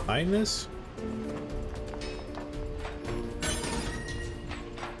you behind this?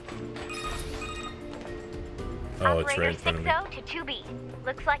 Oh, it's right in front of me. Operator 60 to 2B.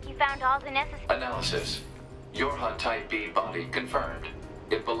 Looks like you found all the necessary... Analysis. Yorha Type B body confirmed.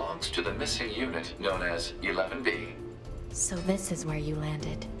 It belongs to the missing unit known as 11B. So this is where you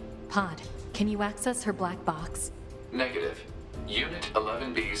landed. Pod, can you access her black box? Negative. Unit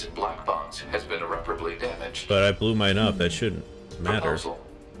 11B's black box has been irreparably damaged. But I blew mine up. That shouldn't matter. Proposal.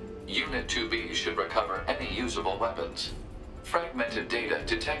 Unit 2B should recover any usable weapons. Fragmented data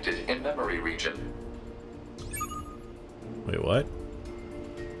detected in memory region. Wait, what?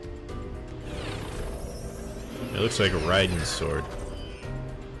 It looks like a Raiden sword.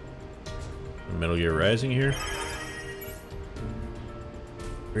 Metal Gear Rising here.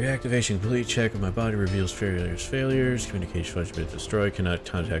 Reactivation complete. Check of my body reveals failures. Communication function been destroyed. Cannot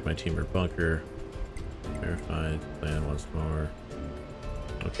contact my team or bunker. Verify plan once more.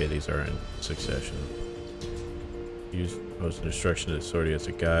 Okay, these are in succession. Use post destruction of the sword against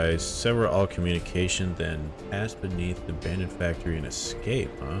the guys. Sever all communication, then pass beneath the abandoned factory and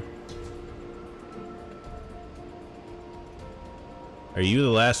escape, huh? Are you the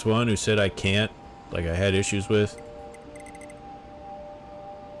last one who said I can't? Like I had issues with?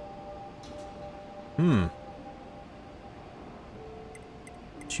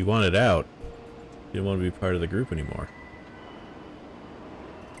 She wanted out. She didn't want to be part of the group anymore.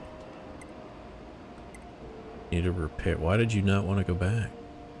 Need to repair. Why did you not want to go back?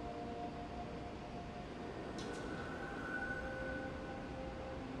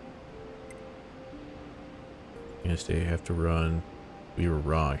 Yes, they have to run. We were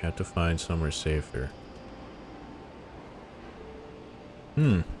wrong. Have to find somewhere safer.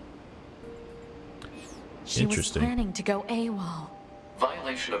 She Interesting. was planning to go AWOL.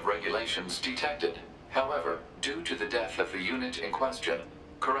 Violation of regulations detected. However, due to the death of the unit in question,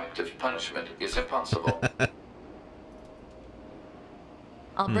 corrective punishment is impossible.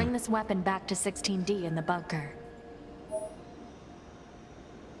 I'll bring this weapon back to 16D in the bunker.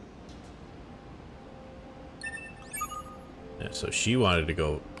 Yeah, so she wanted to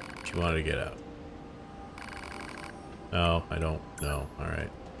go. She wanted to get out. Oh, I don't know. Alright.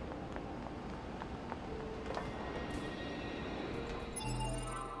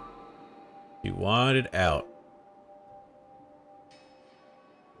 She wanted out.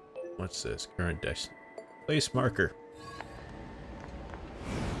 What's this? Current destination. Place marker.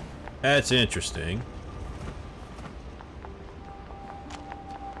 That's interesting.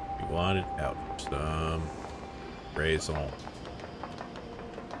 She wanted out. Some raison.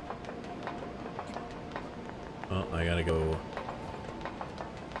 Well, I gotta go.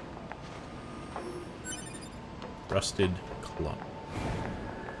 Rusted clump.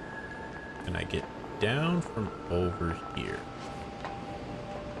 Can I get down from over here?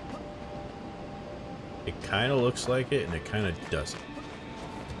 It kind of looks like it, and it kind of doesn't.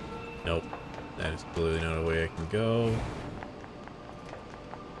 Nope. That is clearly not a way I can go.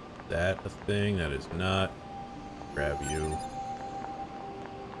 That a thing? That is not. Grab you.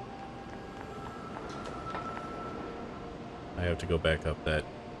 I have to go back up that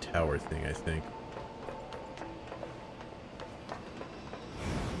tower thing, I think.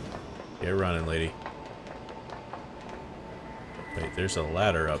 Get running, lady. Wait, there's a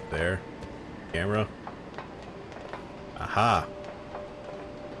ladder up there. Camera. Aha!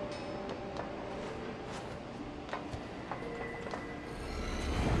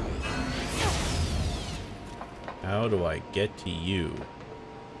 How do I get to you?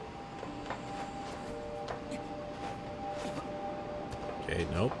 Okay,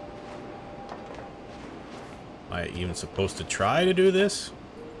 nope. Am I even supposed to try to do this?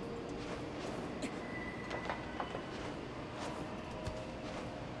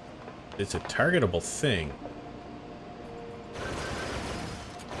 It's a targetable thing.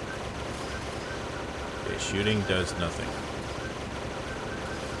 Okay, shooting does nothing.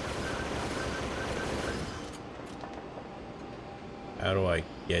 How do I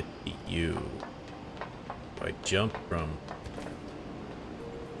get to you? Do I jump from...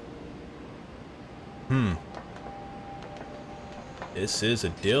 This is a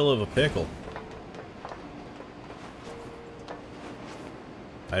dill of a pickle.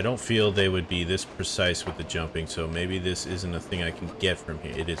 I don't feel they would be this precise with the jumping, so maybe this isn't a thing I can get from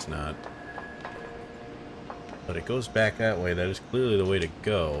here. It is not. But it goes back that way. That is clearly the way to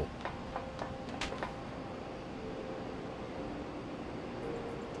go.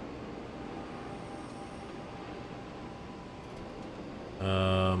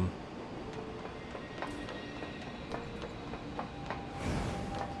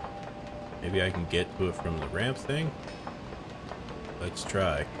 Maybe I can get to it from the ramp thing? Let's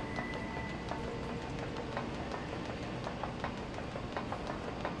try.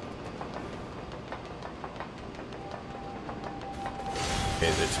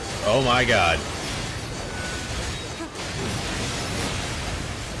 Okay, that's... Oh my god!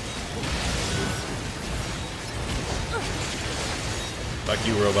 Fuck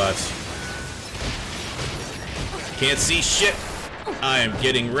you, robots. Can't see shit! I am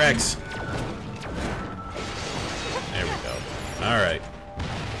getting wrecks. There we go. Alright.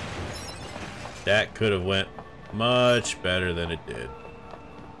 That could have went much better than it did.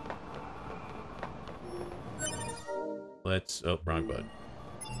 Let's... Oh, wrong button.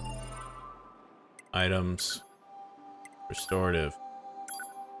 Items. Restorative.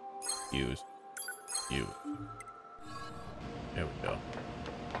 Use. Use. There we go.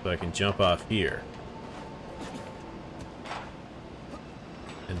 So I can jump off here.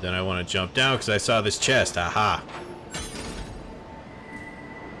 And then I want to jump down because I saw this chest. Aha!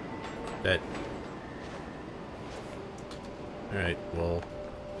 That... Alright, well...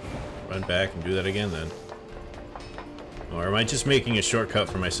 Run back and do that again then. Or am I just making a shortcut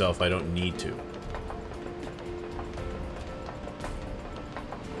for myself? I don't need to.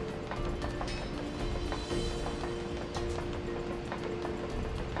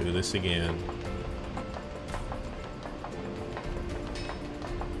 Do this again.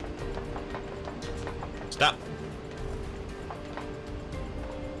 Stop!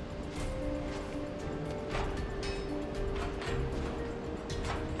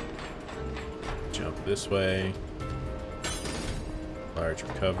 Jump this way. Large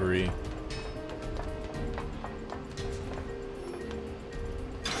recovery.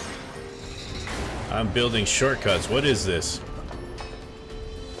 I'm building shortcuts. What is this?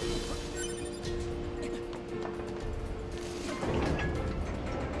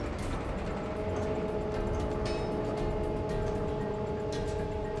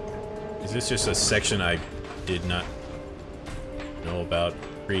 Is this just a section I did not know about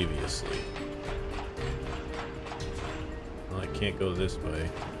previously? Well, I can't go this way.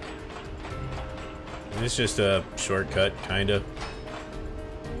 Is this just a shortcut, kinda?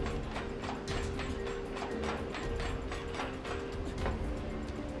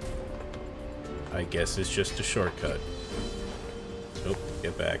 I guess it's just a shortcut. Nope,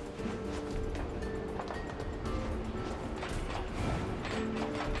 get back.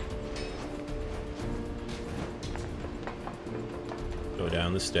 Go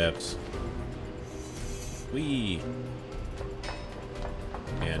down the steps. Whee!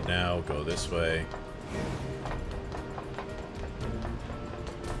 And now go this way.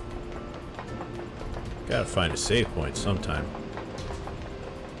 Gotta find a save point sometime.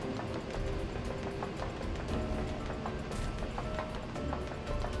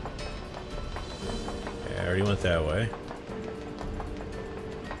 Okay, I already went that way.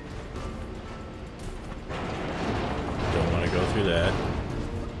 Don't want to go through that.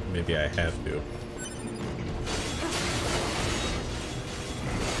 Maybe I have to.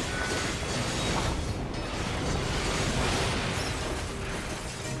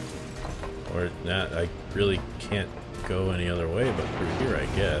 Or not, I really can't go any other way but through here, I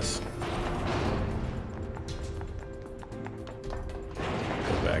guess.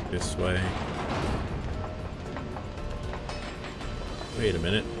 Go back this way. Wait a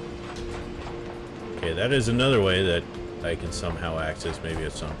minute. Okay, that is another way that I can somehow access maybe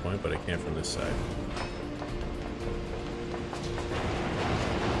at some point, but I can't from this side.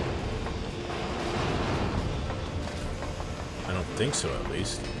 I don't think so, at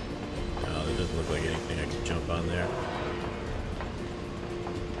least. No, there doesn't look like anything I can jump on there.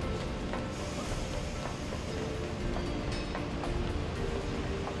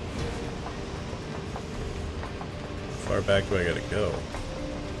 How far back do I gotta go?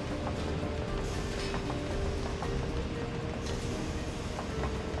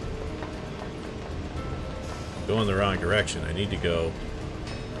 Going the wrong direction. I need to go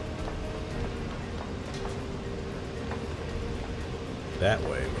that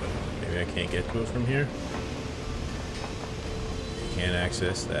way, but maybe I can't get to it from here. Can't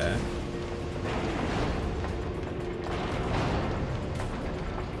access that.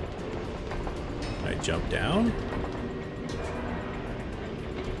 Can I jump down?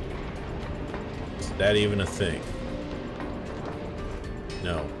 Is that even a thing?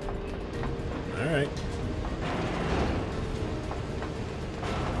 No. Alright.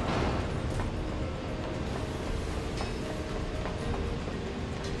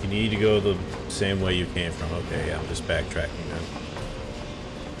 You need to go the same way you came from. Okay, yeah, I'm just backtracking then.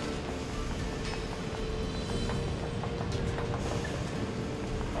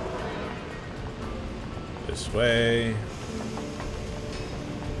 This way.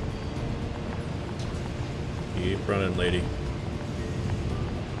 Keep running, lady.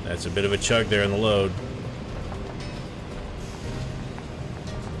 That's a bit of a chug there in the load.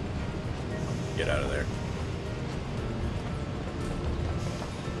 Get out of there.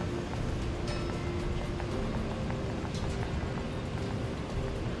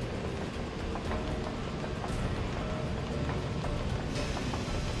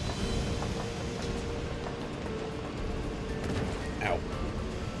 Ow.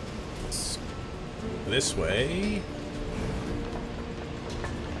 This way.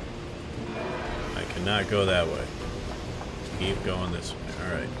 I cannot go that way. Keep going this way.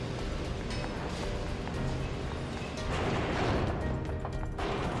 Alright.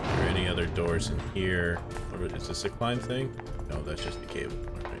 Are there any other doors in here? Or is this a climb thing? No, that's just the cable.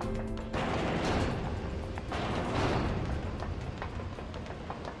 Alright.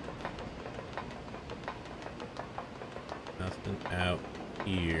 Nothing out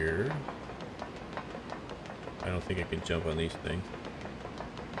here. I don't think I can jump on these things.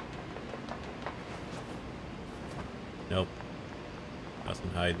 Nope.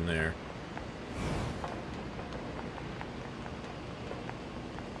 Nothing hiding there.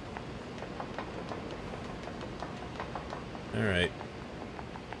 Alright.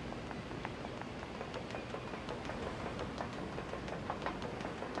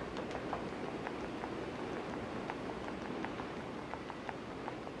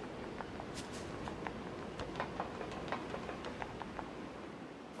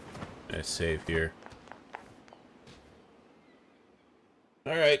 Nice save here.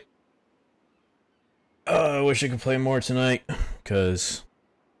 Alright. I wish I could play more tonight, because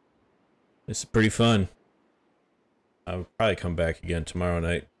this is pretty fun. I'll probably come back again tomorrow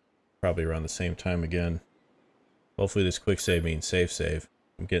night, probably around the same time again. Hopefully this quick save means safe save.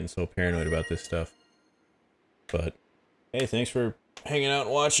 I'm getting so paranoid about this stuff. But, hey, thanks for hanging out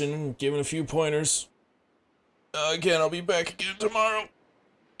and watching and giving a few pointers. Again, I'll be back again tomorrow.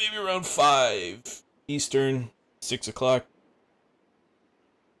 Maybe around 5 Eastern, 6 o'clock.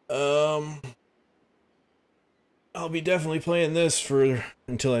 I'll be definitely playing this for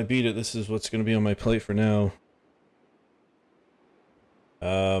until I beat it. This is what's going to be on my plate for now.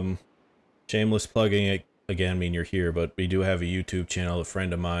 Shameless plugging it again, I mean you're here, but we do have a YouTube channel. A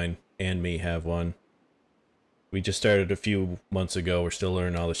friend of mine and me have one. We just started a few months ago. We're still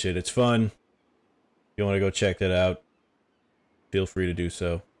learning all the shit. It's fun. If you want to go check that out, feel free to do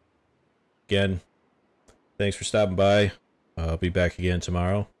so. Again, thanks for stopping by. I'll be back again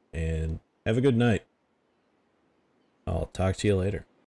tomorrow, and have a good night. I'll talk to you later.